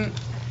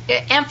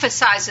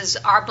emphasizes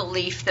our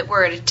belief that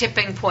we're at a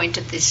tipping point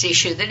of this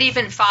issue, that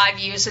even 5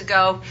 years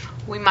ago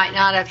we might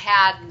not have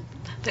had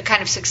the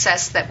kind of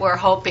success that we're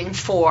hoping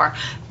for,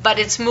 but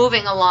it's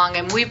moving along,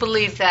 and we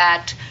believe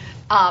that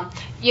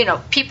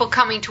people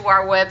coming to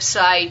our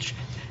website,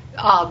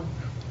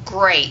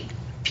 great.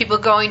 People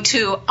going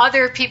to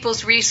other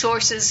people's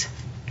resources,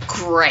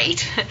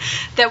 great.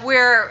 That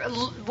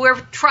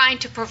we're trying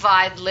to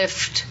provide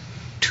lift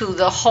to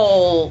the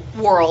whole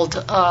world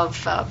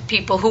of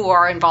people who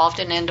are involved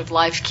in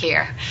end-of-life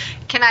care.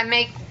 Can I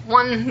make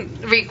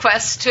one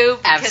request too?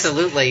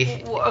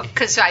 Absolutely.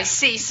 Because I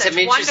see such some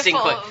interesting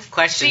wonderful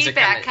questions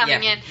feedback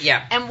coming in.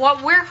 Yeah. And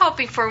what we're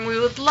hoping for, and we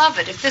would love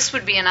it, if this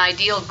would be an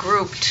ideal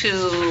group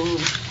to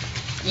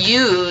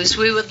use,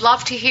 we would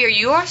love to hear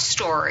your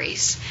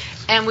stories,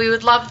 and we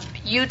would love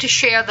you to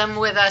share them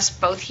with us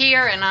both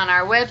here and on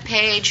our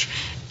webpage,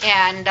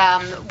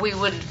 and we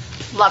would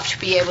love to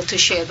be able to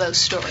share those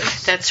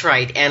stories. That's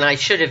right, and I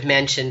should have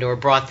mentioned or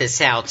brought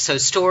this out. So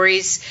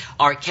stories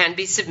can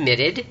be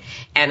submitted,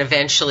 and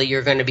eventually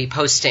you're going to be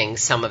posting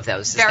some of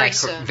those. Very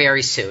soon.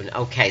 Very soon.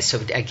 Okay, so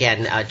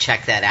again,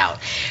 check that out.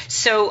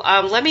 So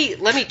let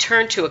me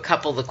turn to a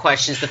couple of the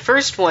questions. The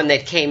first one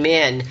that came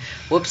in,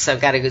 whoops, I've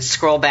got to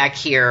scroll back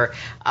here,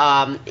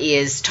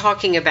 is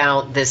talking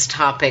about this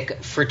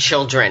topic for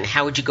children.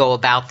 How would you go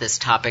about this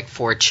topic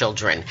for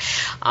children?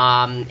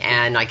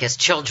 And I guess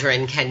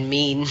children can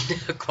mean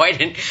quite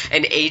an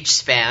age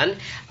span,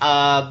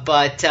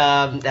 but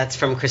that's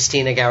from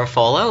Christina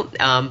Garofalo.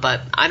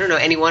 But I don't know,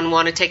 anyone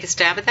want to take a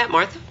stab at that,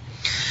 Martha?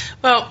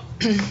 Well,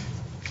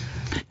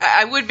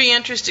 I would be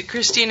interested,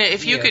 Christina,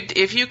 if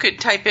you could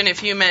type in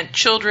if you meant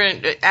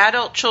children,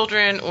 adult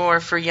children, or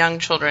for young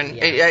children,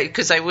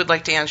 because I would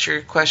like to answer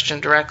your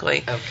question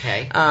directly.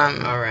 Okay.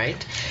 All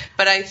right.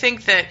 But I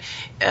think that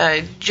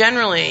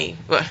generally,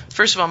 well,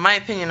 first of all, my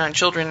opinion on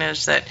children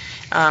is that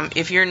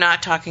if you're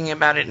not talking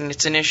about it and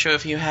it's an issue,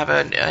 if you have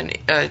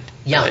a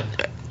young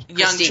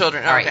Christine,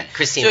 children. All okay. right,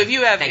 Christina. So if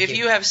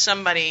you have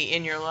somebody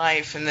in your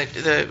life and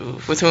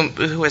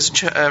who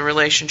has a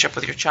relationship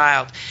with your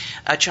child,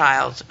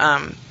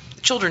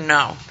 children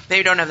know.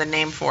 They don't have the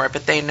name for it,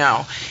 but they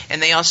know,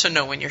 and they also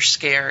know when you're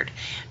scared.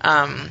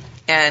 And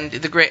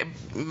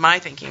my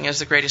thinking is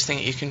the greatest thing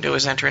that you can do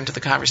is enter into the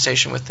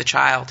conversation with the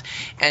child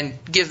and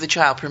give the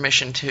child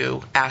permission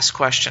to ask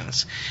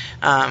questions,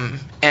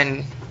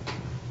 and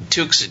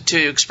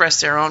to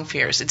express their own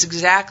fears. It's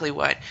exactly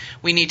what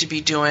we need to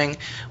be doing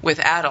with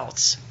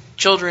adults.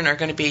 Children are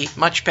going to be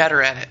much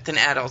better at it than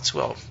adults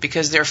will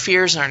because their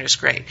fears aren't as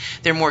great.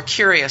 They're more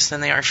curious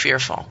than they are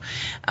fearful.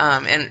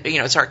 And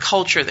it's our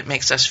culture that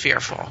makes us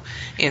fearful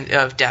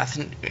of death,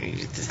 and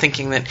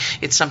thinking that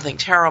it's something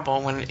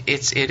terrible when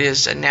it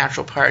is a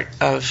natural part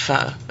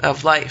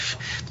of life.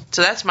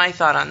 So that's my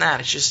thought on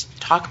that. It's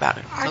just talk about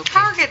it. Our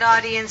target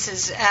audience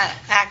is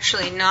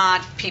actually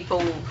not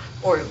people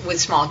or with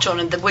small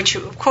children, which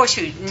of course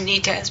you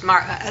need to, as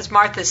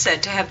Martha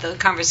said, to have the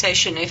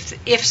conversation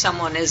if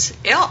someone is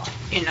ill.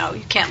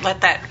 You can't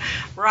let that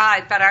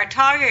ride. But our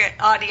target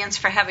audience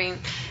for having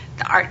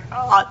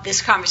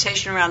this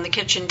conversation around the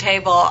kitchen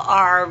table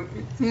are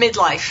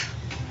midlife,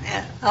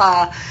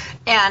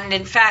 and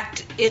in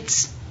fact,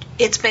 it's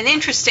been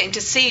interesting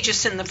to see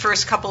just in the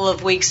first couple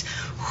of weeks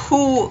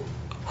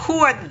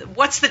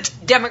what's the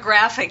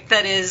demographic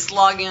that is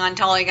logging on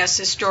telling us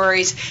the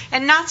stories,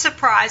 and not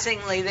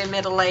surprisingly, they're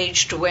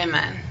middle-aged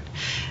women.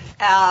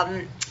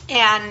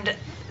 And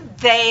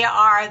they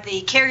are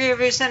the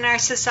caregivers in our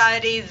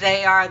society,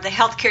 they are the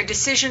healthcare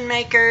decision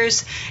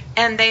makers,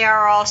 and they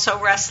are also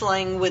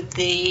wrestling with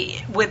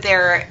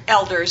their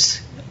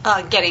elders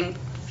getting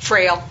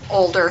frail,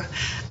 older.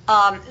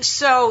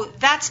 So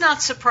that's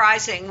not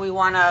surprising. We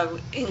want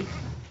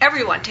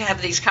everyone to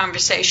have these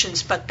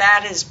conversations, but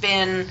that has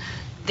been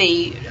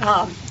the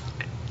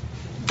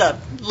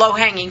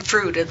low-hanging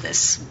fruit of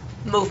this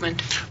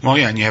movement. Well,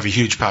 yeah, and you have a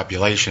huge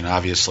population,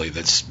 obviously,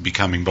 that's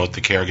becoming both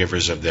the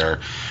caregivers of their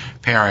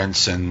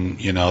parents, and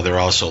they're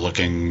also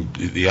looking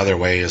the other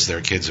way as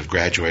their kids have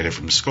graduated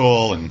from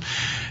school, and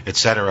et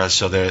cetera.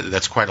 So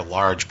that's quite a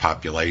large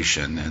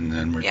population, and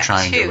then we're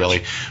trying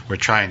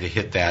to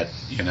hit that,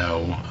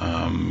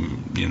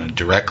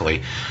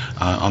 directly.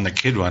 On the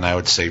kid one, I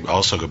would say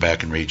also go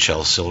back and read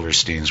Shel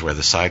Silverstein's Where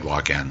the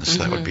Sidewalk Ends.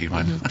 That would be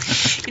one.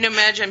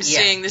 Madge, I'm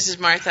seeing, this is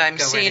Martha, I'm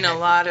seeing a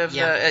lot of,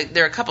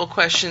 there are a couple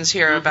questions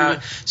here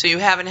about, so you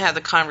haven't had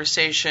the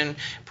conversation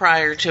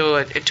prior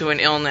to an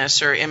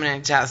illness or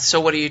imminent death, so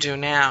what do you do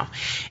now?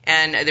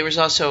 And there was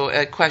also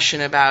a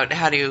question about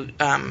how do you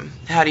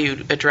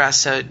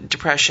address a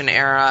Depression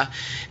era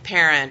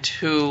parent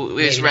who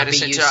is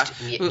reticent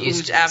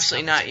who's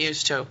absolutely not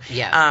used to.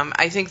 Yeah.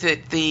 I think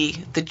that the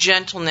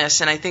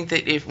gentleness, and I think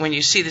that when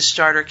you see the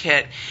starter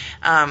kit,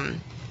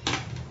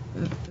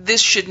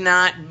 this should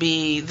not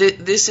be.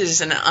 This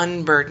is an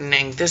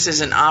unburdening. This is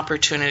an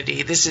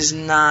opportunity. This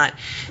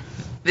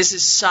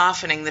is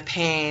softening the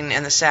pain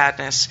and the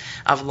sadness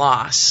of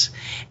loss,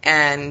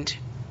 and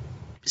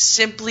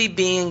simply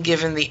being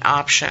given the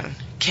option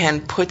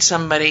can put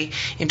somebody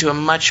into a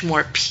much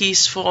more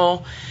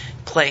peaceful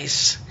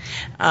place.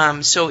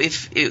 So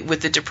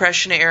with the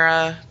Depression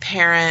era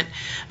parent,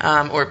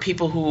 or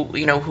people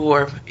who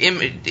are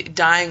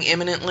dying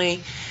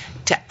imminently,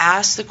 to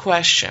ask the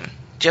question,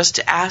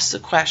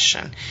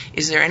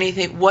 is there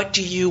anything, what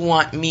do you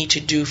want me to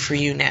do for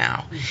you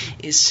now,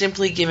 is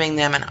simply giving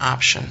them an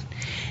option.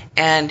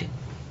 And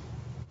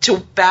to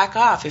back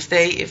off if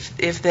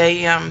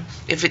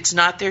it's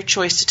not their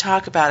choice to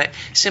talk about it.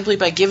 Simply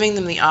by giving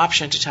them the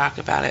option to talk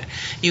about it,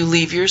 you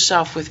leave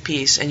yourself with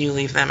peace and you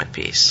leave them at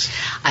peace.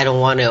 I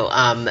don't want to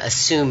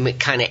assume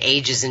kind of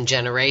ages and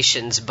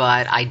generations,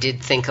 but I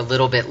did think a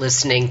little bit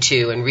listening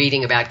to and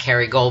reading about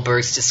Carrie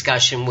Goldberg's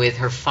discussion with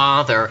her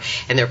father,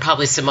 and there are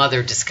probably some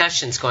other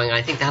discussions going on.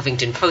 I think the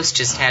Huffington Post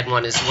just had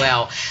one as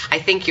well. I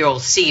think you'll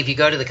see, if you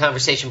go to the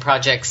Conversation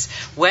Project's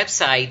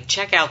website,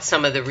 check out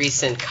some of the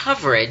recent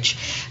coverage,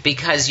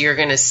 because you're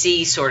going to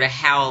see sort of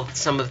how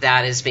some of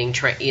that is being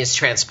is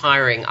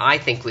transpiring, I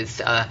think,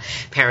 with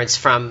parents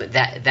from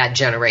that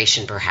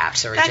generation,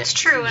 perhaps. Or That's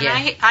true, and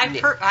yeah.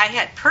 I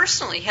had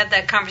personally had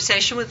that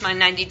conversation with my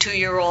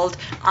 92-year-old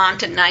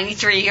aunt and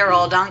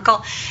 93-year-old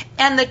uncle,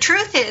 and the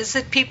truth is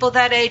that people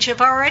that age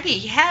have already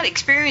had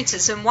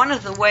experiences, and one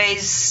of the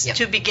ways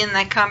to begin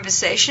that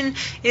conversation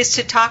is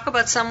to talk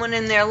about someone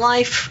in their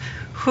life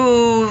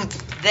who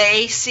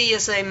they see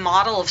as a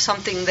model of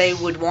something they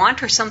would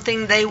want or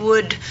something they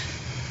would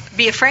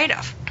be afraid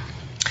of.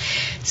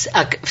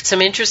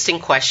 Some interesting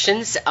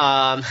questions.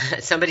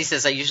 Somebody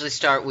says, I usually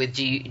start with,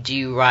 do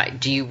you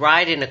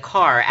ride in a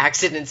car?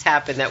 Accidents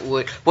happen.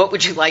 What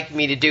would you like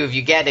me to do if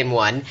you get in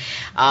one?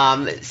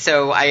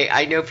 So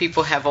I know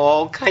people have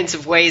all kinds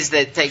of ways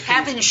that they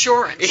can have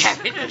insurance.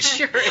 Have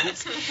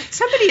insurance.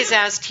 Somebody has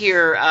asked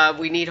here,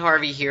 we need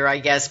Harvey here, I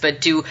guess,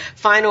 but do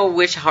final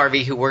wish,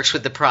 Harvey, who works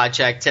with the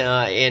project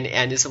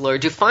and is a lawyer,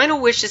 do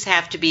final wishes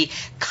have to be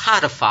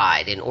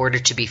codified in order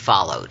to be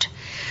followed?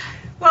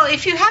 Well,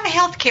 if you have a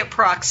healthcare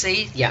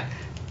proxy,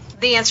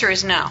 the answer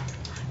is no.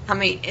 I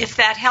mean, if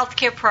that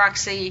healthcare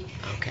proxy,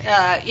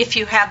 if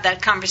you have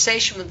that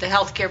conversation with the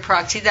healthcare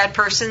proxy, that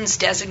person's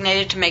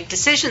designated to make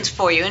decisions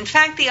for you. In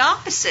fact, the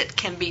opposite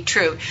can be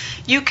true.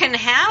 You can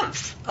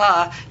have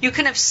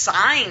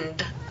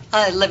signed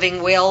a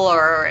living will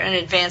or an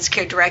advanced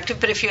care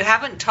directive, but if you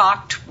haven't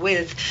talked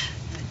with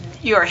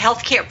your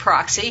healthcare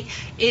proxy,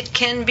 it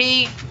can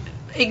be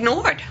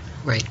ignored.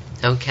 Right.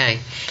 Okay.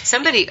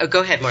 Somebody,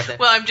 go ahead, Martha.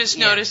 Well, I'm just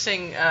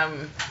noticing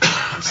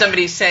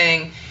somebody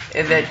saying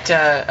that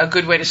a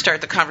good way to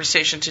start the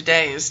conversation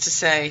today is to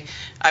say,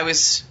 I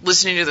was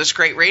listening to this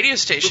great radio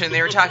station, and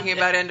they were talking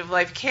about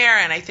end-of-life care,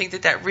 and I think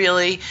that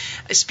really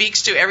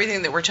speaks to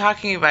everything that we're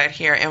talking about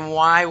here, and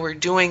why we're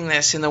doing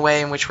this in the way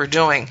in which we're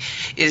doing,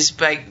 is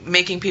by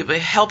helping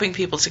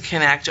people to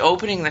connect,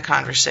 opening the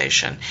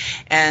conversation,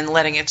 and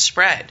letting it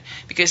spread.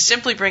 Because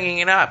simply bringing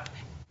it up,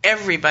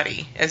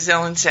 everybody, as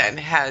Ellen said,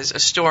 has a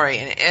story,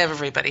 and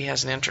everybody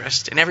has an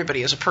interest, and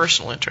everybody has a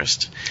personal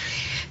interest.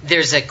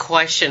 There's a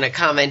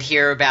comment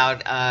here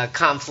about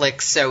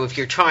conflicts. So if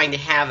you're trying to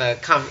have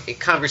a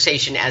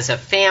conversation as a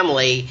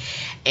family,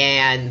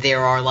 and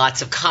there are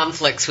lots of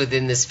conflicts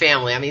within this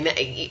family. I mean,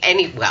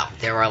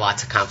 there are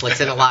lots of conflicts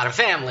in a lot of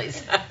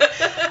families.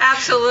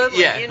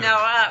 Absolutely.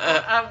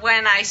 Yeah.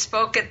 When I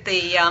spoke at the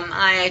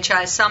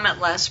IHI Summit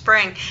last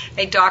spring,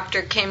 a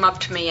doctor came up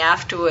to me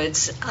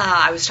afterwards.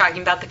 I was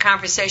talking about the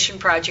Conversation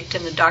Project,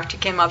 and the doctor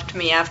came up to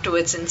me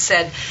afterwards and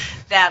said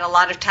that a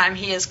lot of time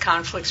he has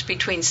conflicts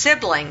between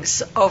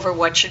siblings over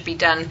what should be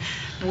done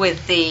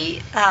with the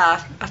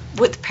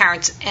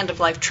parents'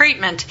 end-of-life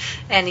treatment,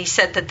 and he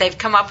said that they've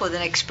come up with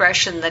an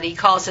expression that he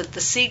calls it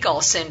the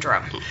seagull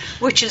syndrome,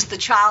 which is the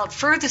child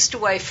furthest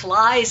away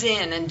flies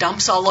in and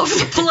dumps all over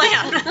the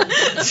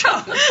plan. So,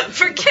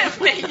 forgive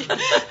me.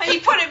 He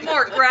put it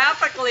more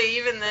graphically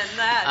even than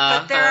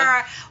that.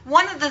 But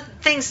one of the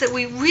things that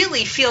we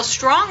really feel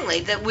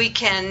strongly that we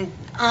can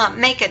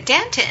make a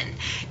dent in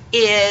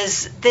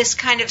is this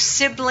kind of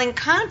sibling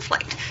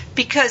conflict.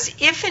 Because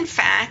if, in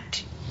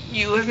fact,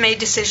 you have made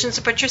decisions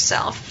about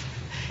yourself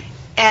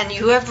and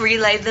you have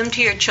relayed them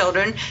to your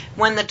children,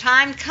 when the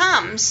time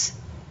comes,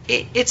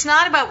 it's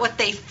not about what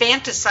they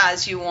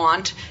fantasize you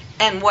want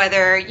and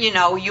whether,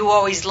 you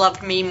always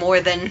loved me more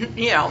than,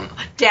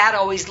 Dad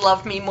always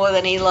loved me more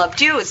than he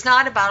loved you. It's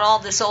not about all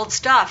this old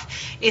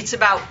stuff. It's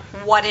about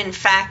what, in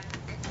fact,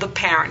 the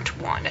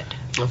parent wanted.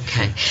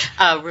 Okay.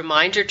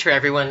 Reminder to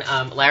everyone,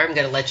 Larry, I'm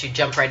going to let you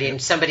jump right in.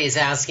 Somebody is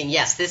asking,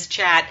 yes, this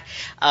chat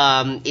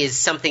is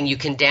something you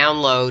can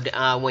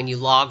download when you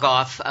log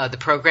off the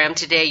program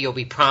today. You'll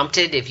be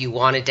prompted if you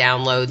want to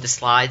download the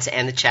slides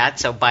and the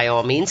chat, so by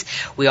all means.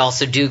 We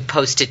also do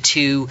post it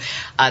to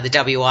the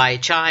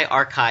WIHI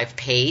archive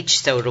page,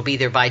 so it'll be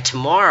there by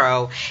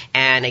tomorrow.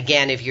 And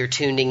again, if you're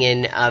tuning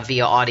in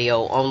via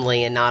audio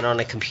only and not on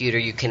a computer,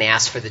 you can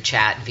ask for the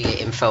chat via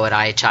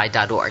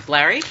info@ihi.org.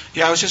 Larry?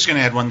 Yeah, I was just going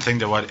to add one thing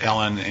to what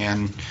Ellen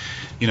and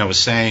was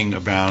saying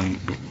about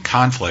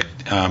conflict.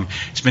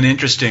 It's been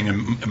interesting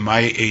in my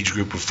age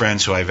group of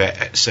friends who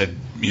I've said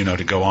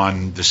to go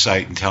on the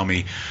site and tell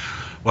me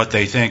what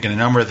they think, and a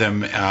number of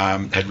them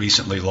had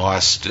recently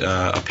lost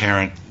a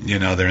parent.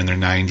 They're in their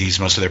 90s.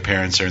 Most of their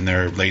parents are in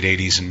their late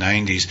 80s and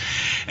 90s,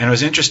 and it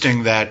was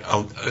interesting that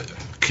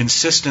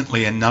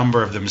consistently a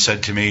number of them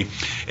said to me,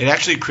 it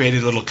actually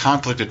created a little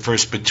conflict at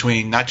first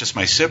between not just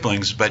my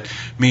siblings, but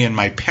me and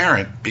my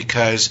parent,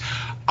 because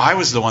I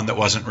was the one that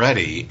wasn't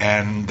ready,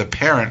 and the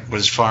parent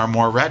was far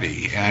more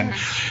ready. And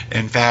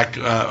in fact,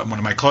 one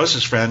of my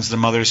closest friends, the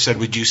mother said,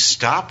 "Would you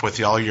stop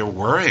with all your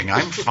worrying?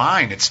 I'm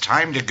fine. It's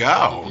time to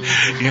go."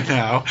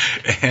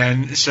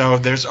 And so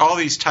there's all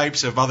these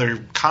types of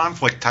other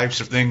conflict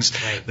types of things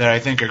that I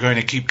think are going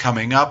to keep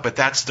coming up, but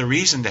that's the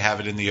reason to have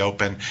it in the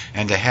open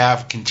and to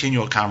have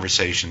continual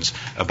conversations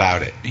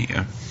about it.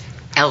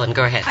 Ellen,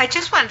 go ahead. I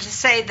just wanted to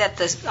say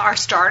that our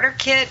starter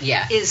kit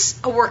is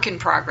a work in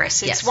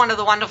progress. It's one of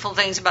the wonderful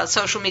things about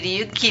social media.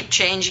 You can keep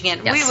changing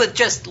it. Yes. We would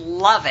just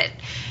love it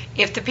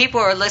if the people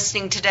who are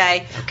listening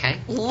today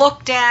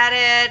looked at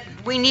it.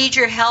 We need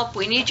your help.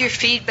 We need your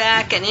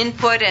feedback and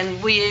input,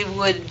 and we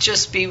would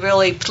just be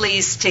really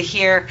pleased to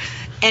hear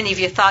any of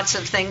your thoughts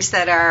of things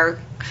that are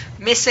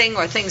missing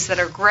or things that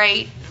are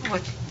great,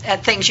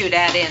 things you'd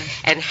add in.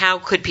 And how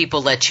could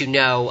people let you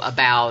know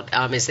about,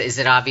 is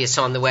it obvious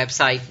on the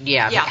website?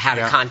 How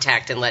to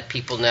contact and let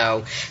people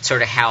know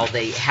sort of how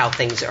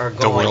things are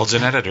going. The world's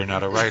an editor,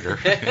 not a writer.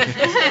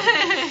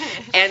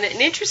 And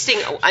an interesting,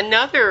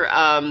 another,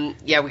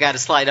 we got a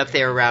slide up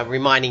there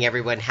reminding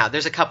everyone how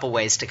there's a couple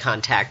ways to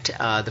contact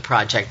the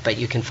project, but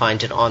you can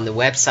find it on the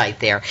website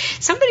there.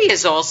 Somebody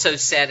has also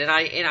said, and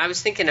I was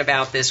thinking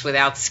about this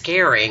without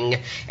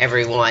scaring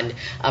everyone,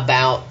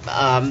 about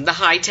the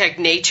high-tech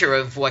nature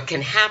of what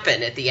can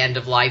happen at the end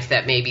of life,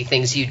 that may be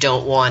things you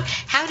don't want.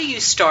 How do you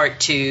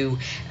start to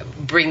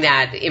bring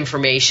that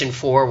information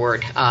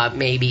forward,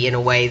 maybe in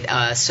a way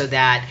so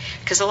that,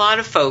 because a lot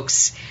of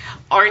folks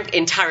aren't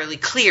entirely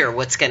clear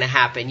what's going to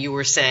happen. You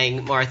were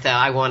saying, Martha,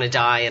 I want to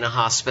die in a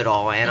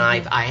hospital,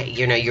 and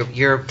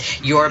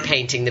you're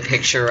painting the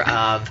picture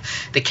of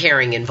the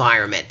caring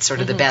environment,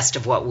 sort of the best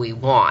of what we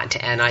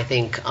want. And I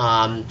think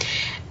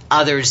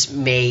others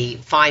may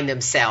find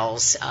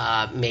themselves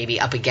maybe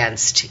up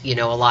against,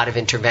 a lot of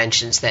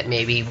interventions that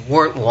maybe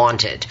weren't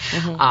wanted.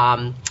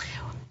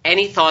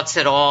 Any thoughts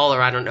at all,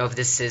 or I don't know if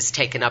this is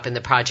taken up in the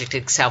project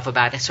itself,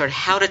 about sort of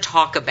how to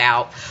talk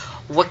about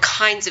what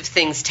kinds of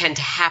things tend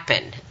to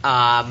happen,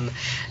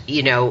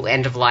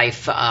 end of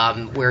life,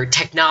 where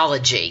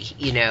technology,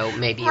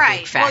 may be a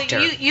big factor.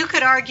 Well, you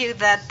could argue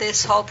that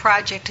this whole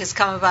project has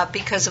come about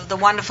because of the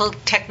wonderful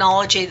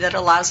technology that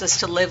allows us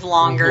to live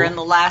longer. In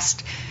the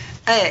last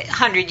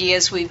 100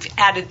 years, we've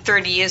added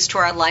 30 years to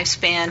our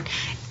lifespan.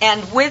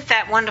 And with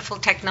that wonderful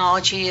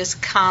technology has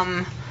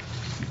come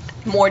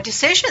more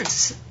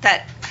decisions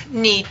that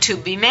need to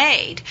be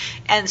made.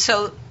 And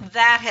so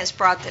that has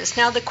brought this.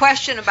 Now, the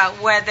question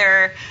about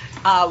whether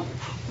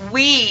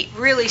we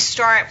really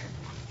start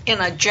in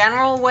a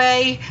general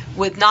way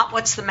with not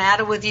what's the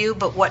matter with you,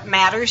 but what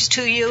matters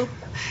to you.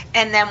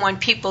 And then when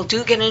people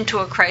do get into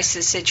a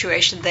crisis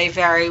situation, they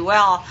very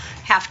well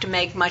have to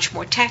make much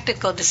more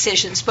technical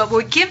decisions. But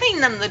we're giving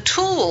them the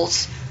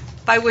tools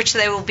by which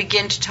they will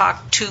begin to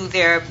talk to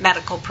their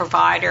medical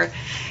provider.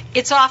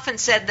 It's often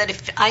said that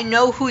if I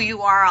know who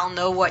you are, I'll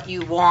know what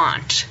you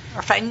want. Or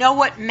if I know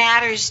what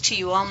matters to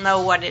you, I'll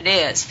know what it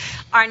is.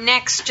 Our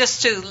next,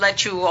 just to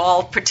let you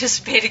all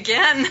participate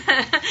again,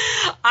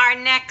 our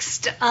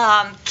next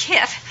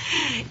kit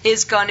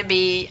is going to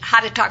be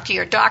how to talk to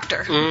your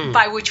doctor,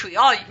 by which we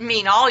all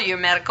mean all your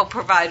medical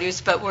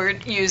providers, but we're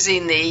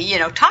using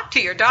the, talk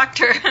to your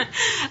doctor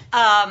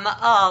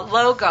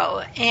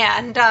logo.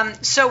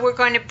 And so we're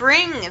going to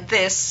bring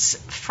this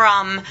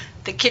from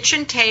the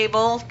kitchen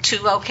table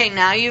to, okay,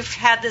 now you've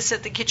had this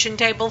at the kitchen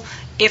table.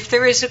 If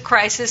there is a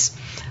crisis,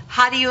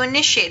 how do you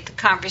initiate the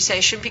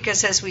conversation?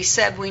 Because as we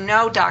said, we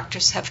know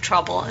doctors have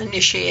trouble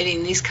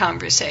initiating these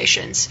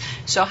conversations.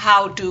 So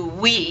how do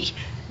we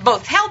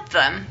both help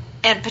them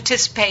and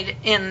participate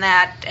in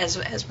that,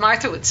 as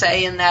Martha would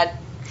say, in that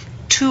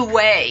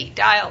two-way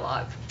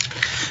dialogue?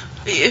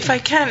 If I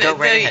can, Go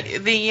right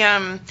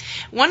ahead.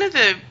 One of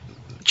the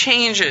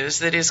changes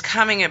that is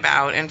coming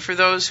about, and for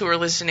those who are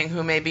listening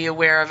who may be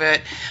aware of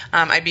it,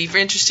 I'd be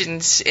interested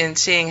in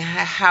seeing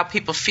how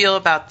people feel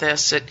about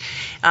this.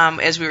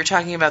 As we were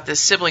talking about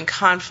this sibling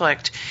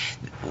conflict,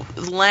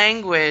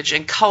 language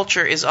and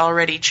culture is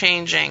already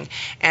changing,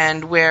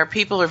 and where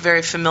people are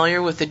very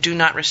familiar with the do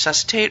not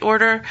resuscitate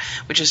order,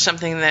 which is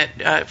something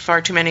that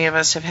far too many of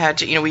us have had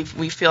to,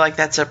 we feel like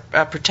that's a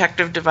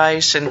protective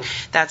device, and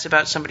that's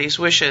about somebody's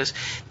wishes.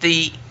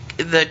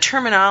 The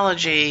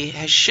terminology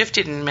has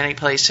shifted in many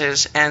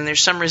places, and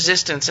there's some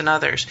resistance in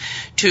others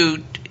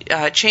to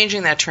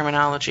changing that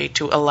terminology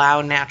to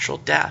allow natural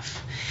death.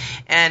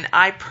 And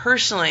I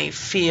personally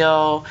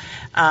feel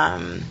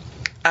I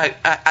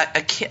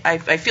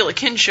feel a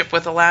kinship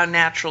with allow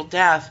natural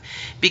death,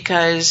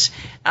 because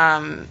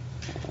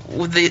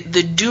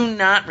the do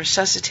not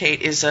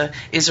resuscitate is a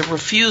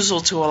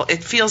refusal to.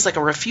 It feels like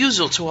a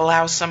refusal to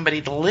allow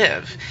somebody to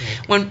live,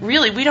 when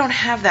really we don't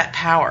have that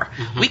power.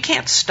 We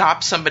can't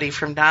stop somebody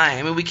from dying.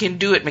 I mean, we can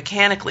do it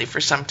mechanically for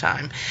some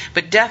time,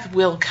 but death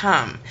will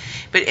come.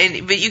 But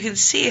you can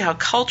see how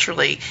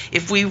culturally,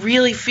 if we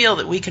really feel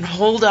that we can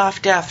hold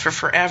off death for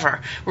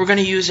forever, we're going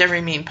to use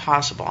every means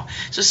possible.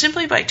 So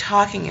simply by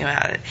talking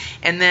about it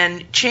and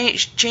then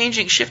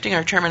shifting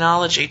our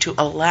terminology to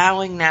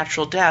allowing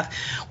natural death,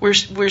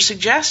 we're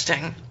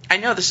suggesting, I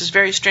know this is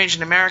very strange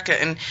in America.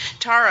 And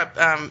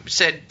Tara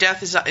said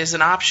death is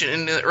an option.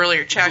 In the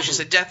earlier chat, she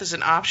said death is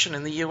an option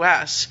in the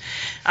U.S.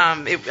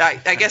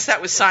 I guess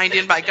that was signed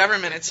in by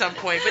government at some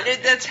point.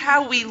 But that's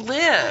how we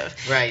live.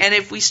 Right. And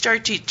if we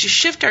start to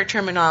shift our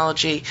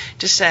terminology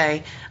to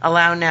say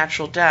allow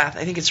natural death,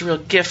 I think it's a real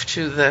gift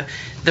to the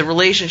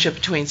relationship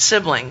between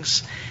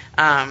siblings.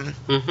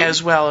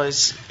 As well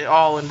as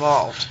all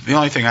involved. The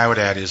only thing I would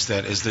add is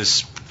that as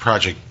this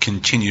project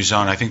continues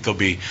on, I think there'll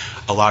be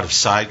a lot of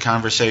side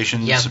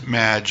conversations,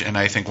 Madge, and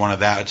I think one of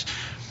that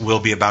will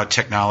be about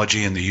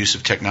technology and the use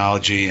of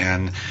technology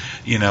and,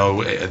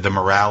 the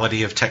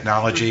morality of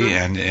technology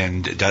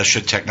and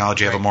should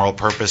technology have a moral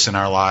purpose in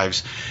our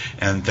lives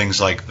and things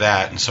like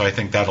that. And so I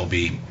think that'll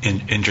be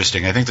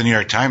interesting. I think the New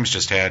York Times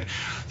just had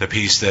the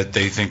piece that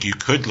they think you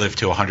could live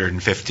to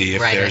 150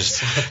 if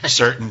there's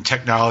certain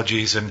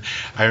technologies. And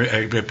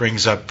it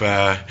brings up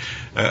a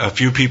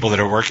few people that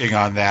are working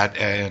on that.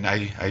 And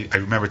I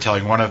remember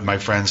telling one of my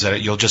friends that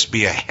you'll just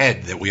be a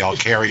head that we all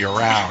carry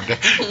around,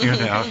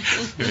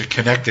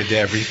 connected to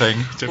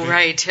everything.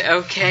 Right.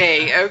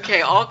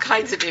 Okay. All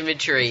kinds of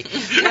imagery.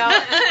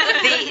 Well,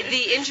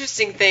 the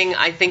interesting thing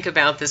I think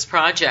about this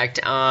project,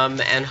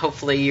 and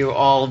hopefully you're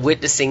all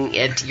witnessing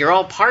it, you're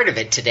all part of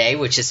it today,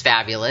 which is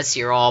fabulous.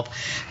 You're all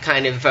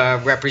kind of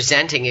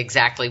representing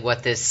exactly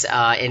what this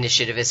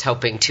initiative is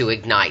hoping to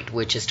ignite,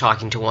 which is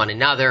talking to one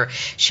another,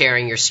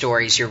 sharing your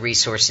stories, your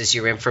resources,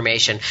 your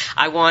information.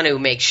 I want to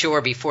make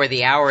sure before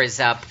the hour is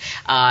up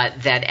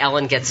that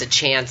Ellen gets a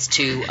chance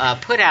to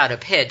put out a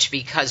pitch,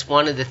 because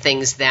one of the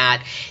things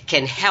that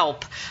can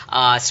help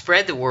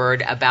spread the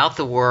word about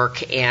the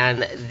work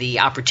and the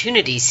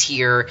opportunities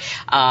here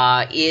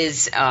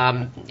is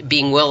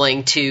being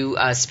willing to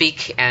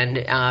speak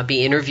and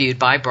be interviewed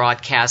by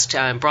broadcast.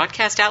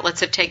 Broadcast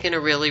outlets have taken a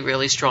really,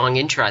 really strong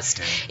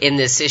interest in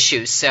this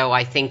issue. So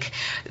I think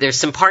there's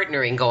some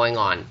partnering going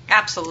on.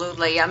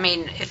 Absolutely. I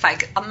mean,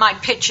 my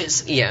pitch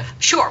is a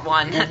short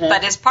one,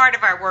 but as part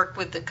of our work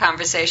with the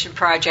Conversation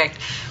Project,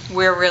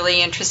 we're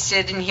really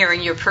interested in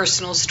hearing your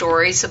personal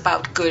stories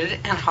about good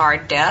and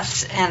hard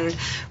deaths. And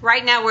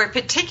right now we're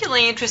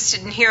particularly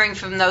interested in hearing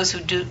from those who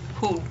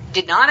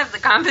did not have the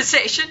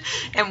conversation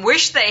and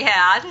wish they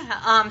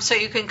had. So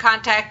you can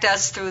contact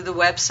us through the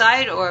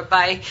website or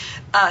by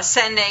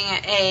sending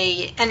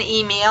an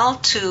email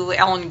to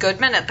Ellen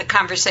Goodman at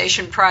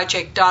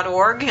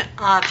theconversationproject.org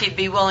if you'd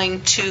be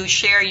willing to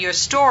share your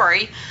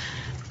story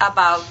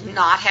about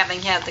not having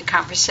had the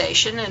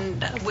conversation,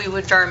 and we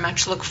would very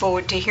much look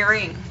forward to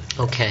hearing it.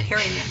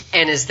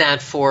 And is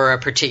that for a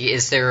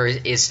particular?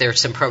 Is there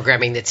some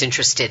programming that's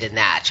interested in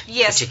that?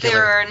 Yes,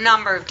 there are a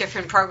number of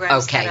different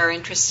programs that are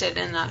interested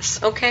in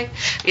us. Okay,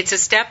 it's a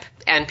step,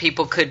 and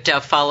people could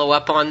follow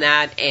up on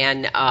that.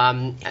 And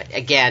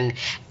again.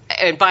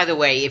 And by the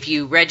way, if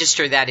you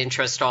register that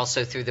interest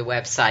also through the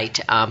website,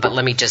 but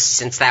let me just,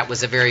 since that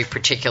was a very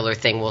particular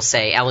thing, we'll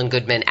say Ellen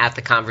Goodman at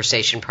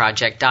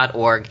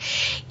theconversationproject.org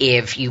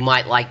if you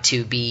might like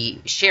to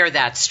share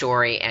that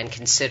story and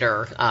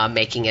consider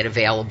making it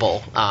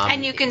available.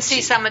 And you can see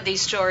some of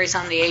these stories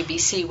on the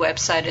ABC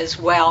website as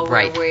well,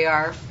 where we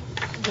are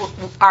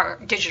our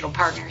digital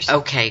partners.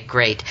 Okay,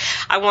 great.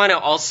 I want to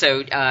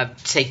also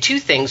say two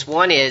things.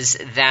 One is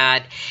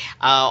that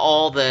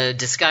all the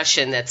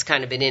discussion that's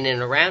kind of been in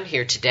and around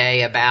here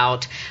today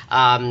about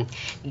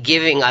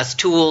giving us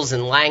tools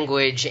and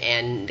language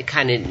and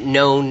kind of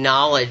known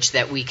knowledge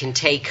that we can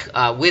take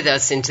with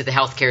us into the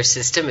healthcare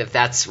system if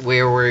that's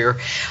where we're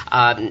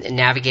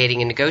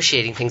navigating and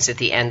negotiating things at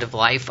the end of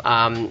life.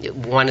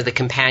 One of the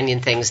companion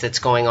things that's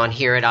going on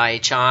here at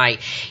IHI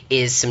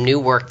is some new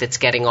work that's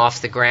getting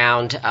off the ground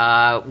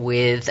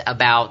with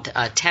about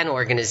 10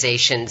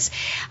 organizations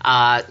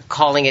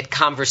calling it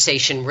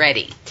Conversation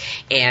Ready,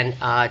 and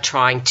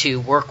trying to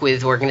work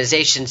with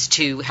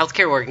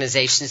healthcare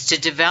organizations to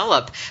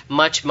develop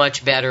much,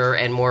 much better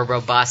and more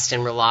robust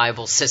and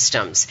reliable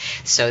systems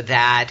so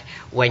that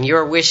when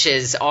your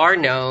wishes are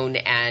known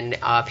and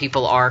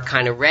people are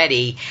kind of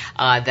ready,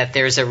 that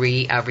there's a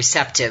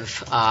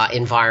receptive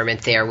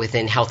environment there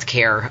within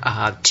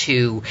healthcare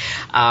to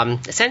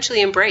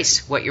essentially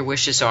embrace what your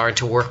wishes are and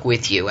to work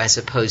with you as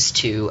opposed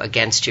to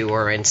against you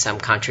or in some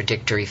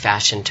contradictory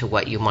fashion to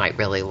what you might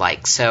really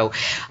like. So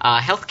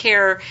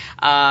healthcare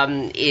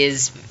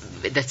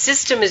the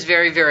system is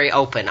very, very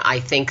open. I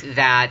think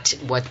that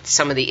what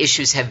some of the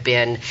issues have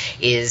been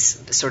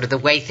is sort of the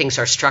way things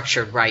are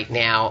structured right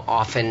now.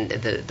 Often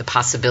the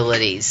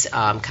possibilities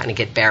kind of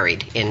get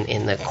buried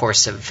in the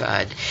course of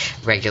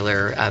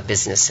regular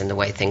business and the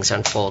way things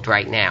unfold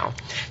right now.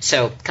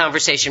 So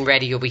Conversation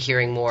Ready, you'll be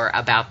hearing more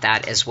about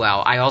that as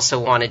well. I also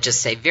want to just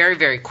say very,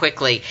 very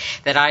quickly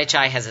that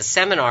IHI has a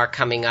seminar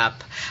coming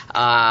up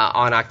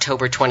on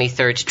October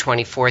 23rd to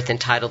 24th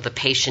entitled The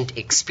Patient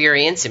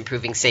Experience,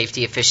 Improving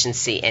Safety, Efficiency,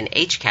 efficiency and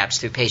HCAHPS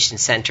through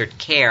patient-centered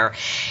care.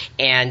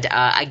 And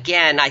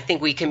again, I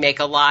think we can make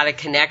a lot of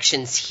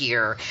connections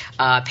here.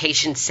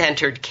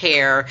 Patient-centered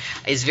care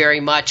is very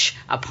much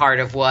a part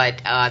of what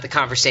the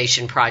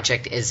Conversation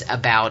Project is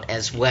about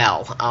as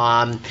well.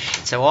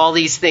 So all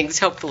these things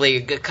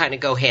hopefully kind of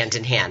go hand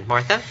in hand.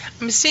 Martha?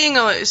 I'm seeing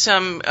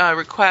some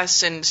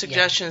requests and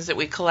suggestions that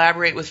we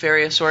collaborate with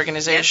various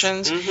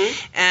organizations. Yes.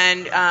 Mm-hmm.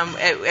 And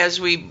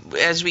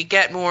as we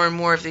get more and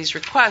more of these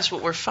requests,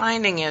 what we're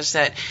finding is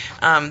that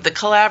the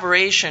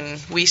collaboration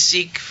we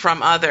seek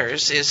from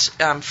others is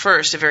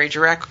first a very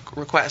direct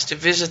request to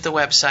visit the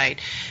website,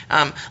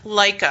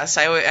 like us.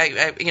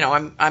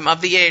 I'm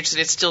of the age that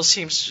it still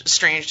seems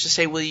strange to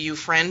say, "Will you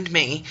friend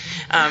me?"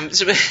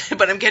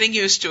 But I'm getting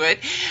used to it.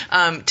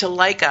 To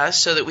like us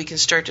so that we can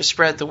start to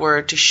spread the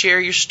word, to share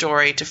your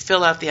story, to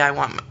fill out the I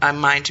Want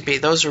Mine to Be.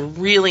 Those are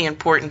really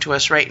important to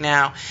us right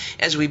now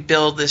as we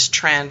build this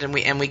trend and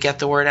we get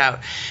the word out.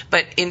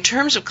 But in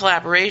terms of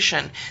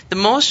collaboration, the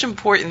most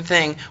important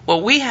thing,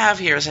 what we have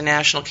here is a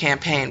national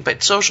campaign,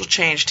 but social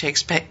change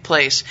takes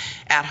place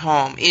at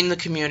home, in the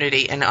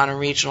community, and on a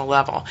regional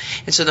level.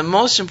 And so the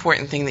most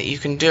important thing that you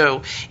can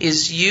do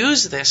is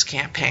use this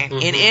campaign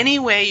in any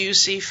way you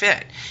see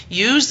fit.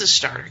 Use the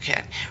starter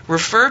kit.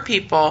 Refer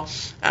people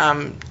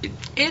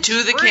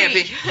to the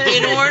campaign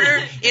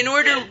in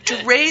order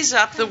to raise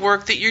up the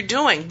work that you're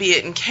doing, be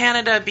it in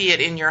Canada, be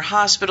it in your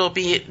hospital,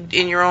 be it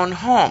in your own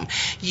home.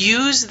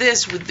 Use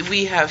this.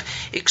 We have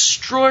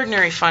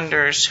extraordinary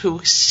funders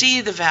who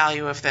see the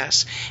value of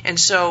this, and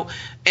so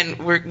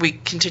we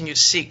continue to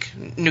seek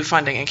new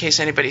funding in case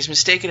anybody's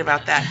mistaken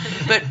about that.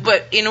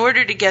 But in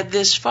order to get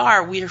this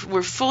far,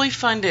 we're fully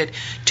funded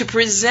to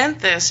present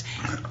this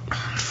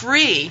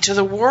free to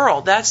the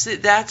world. That's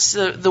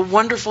the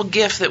wonderful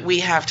gift that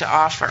we have to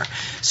offer.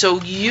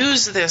 So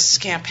use this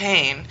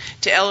campaign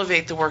to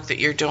elevate the work that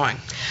you're doing.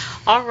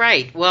 All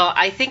right. Well,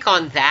 I think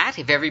on that,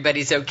 if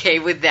everybody's okay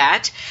with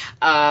that,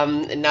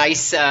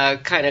 nice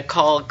kind of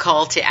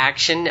call to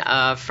action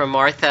from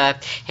Martha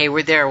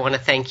Hayward there. I want to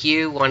thank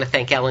you. I want to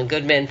thank Ellen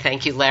Goodman.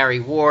 Thank you, Larry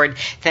Ward.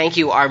 Thank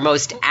you, our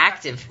most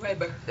active...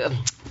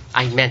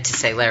 I meant to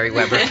say Larry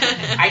Weber.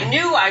 I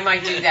knew I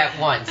might do that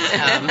once.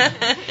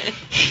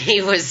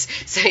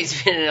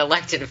 He's been an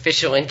elected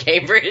official in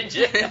Cambridge.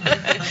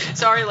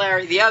 Sorry,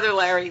 Larry. The other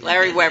Larry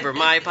Weber.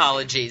 My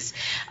apologies.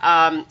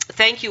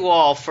 Thank you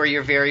all for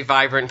your very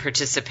vibrant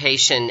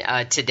participation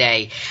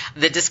today.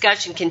 The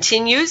discussion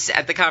continues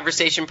at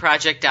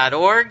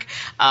theconversationproject.org.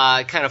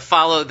 Kind of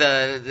follow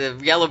the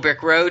yellow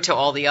brick road to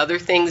all the other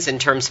things in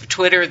terms of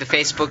Twitter, the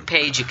Facebook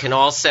page. You can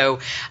also,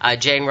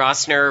 Jane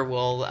Rossner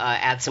will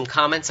add some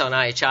comments on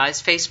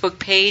IHI's Facebook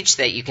page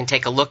that you can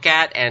take a look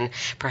at and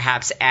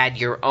perhaps add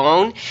your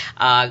own.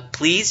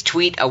 Please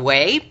tweet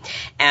away.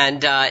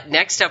 And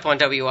next up on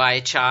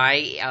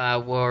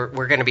WIHI,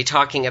 we're going to be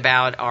talking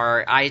about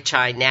our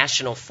IHI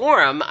National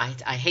Forum.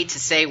 I hate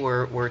to say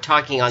we're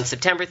talking on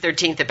September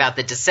 13th about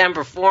the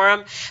December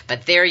Forum,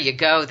 but there you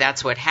go.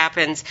 That's what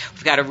happens.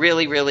 We've got a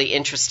really, really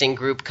interesting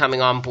group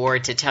coming on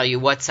board to tell you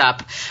what's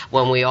up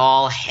when we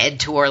all head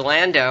to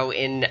Orlando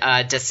in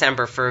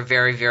December for a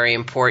very, very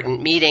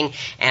important meeting.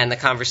 And the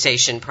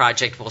Conversation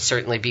Project will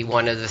certainly be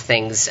one of the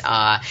things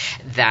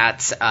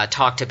that's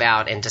talked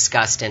about and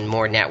discussed, and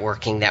more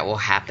networking that will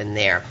happen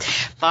there.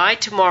 By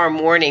tomorrow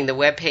morning, the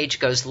webpage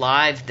goes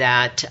live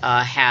that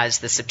has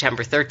the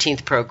September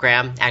 13th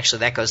program. Actually,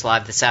 that goes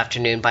live this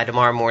afternoon. By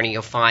tomorrow morning,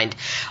 you'll find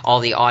all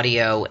the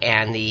audio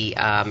and the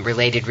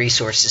related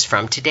resources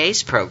from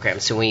today's program.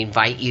 So we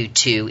invite you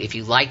to, if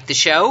you like the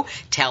show,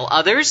 tell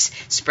others,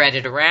 spread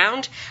it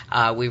around.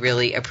 We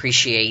really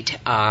appreciate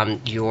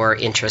your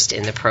interest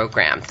in the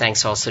program.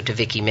 Thanks also to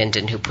Vicki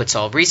Minden, who puts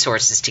all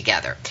resources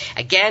together.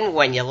 Again,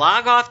 when you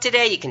log off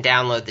today, you can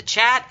download the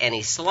chat,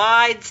 any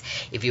slides.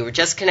 If you were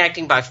just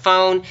connecting by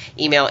phone,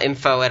 email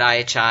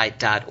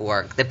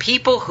info@ihi.org. The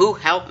people who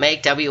help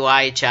make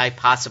WIHI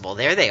possible,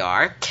 there they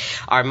are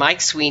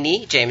Mike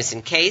Sweeney,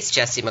 Jameson Case,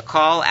 Jesse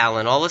McCall,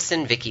 Alan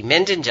Olison, Vicki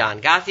Minden,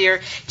 John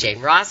Gothier, Jane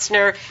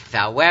Rossner,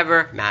 Val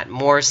Weber, Matt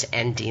Morse,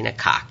 and Dina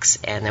Cox.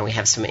 And then we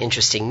have some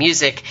interesting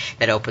music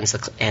that opens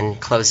and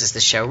closes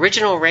the show.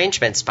 Original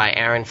arrangements by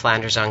Aaron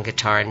Flanders on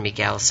guitar and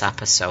Miguel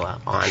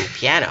Sapasoa on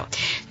piano.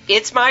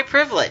 It's my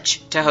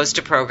privilege to host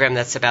a program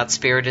that's about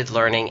spirited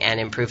learning and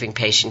improving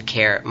patient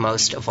care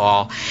most of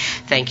all.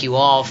 Thank you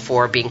all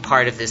for being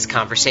part of this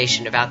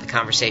conversation about the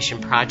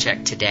Conversation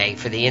Project today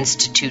for the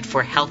Institute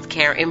for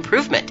Healthcare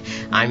Improvement.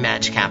 I'm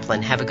Madge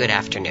Kaplan. Have a good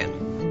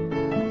afternoon.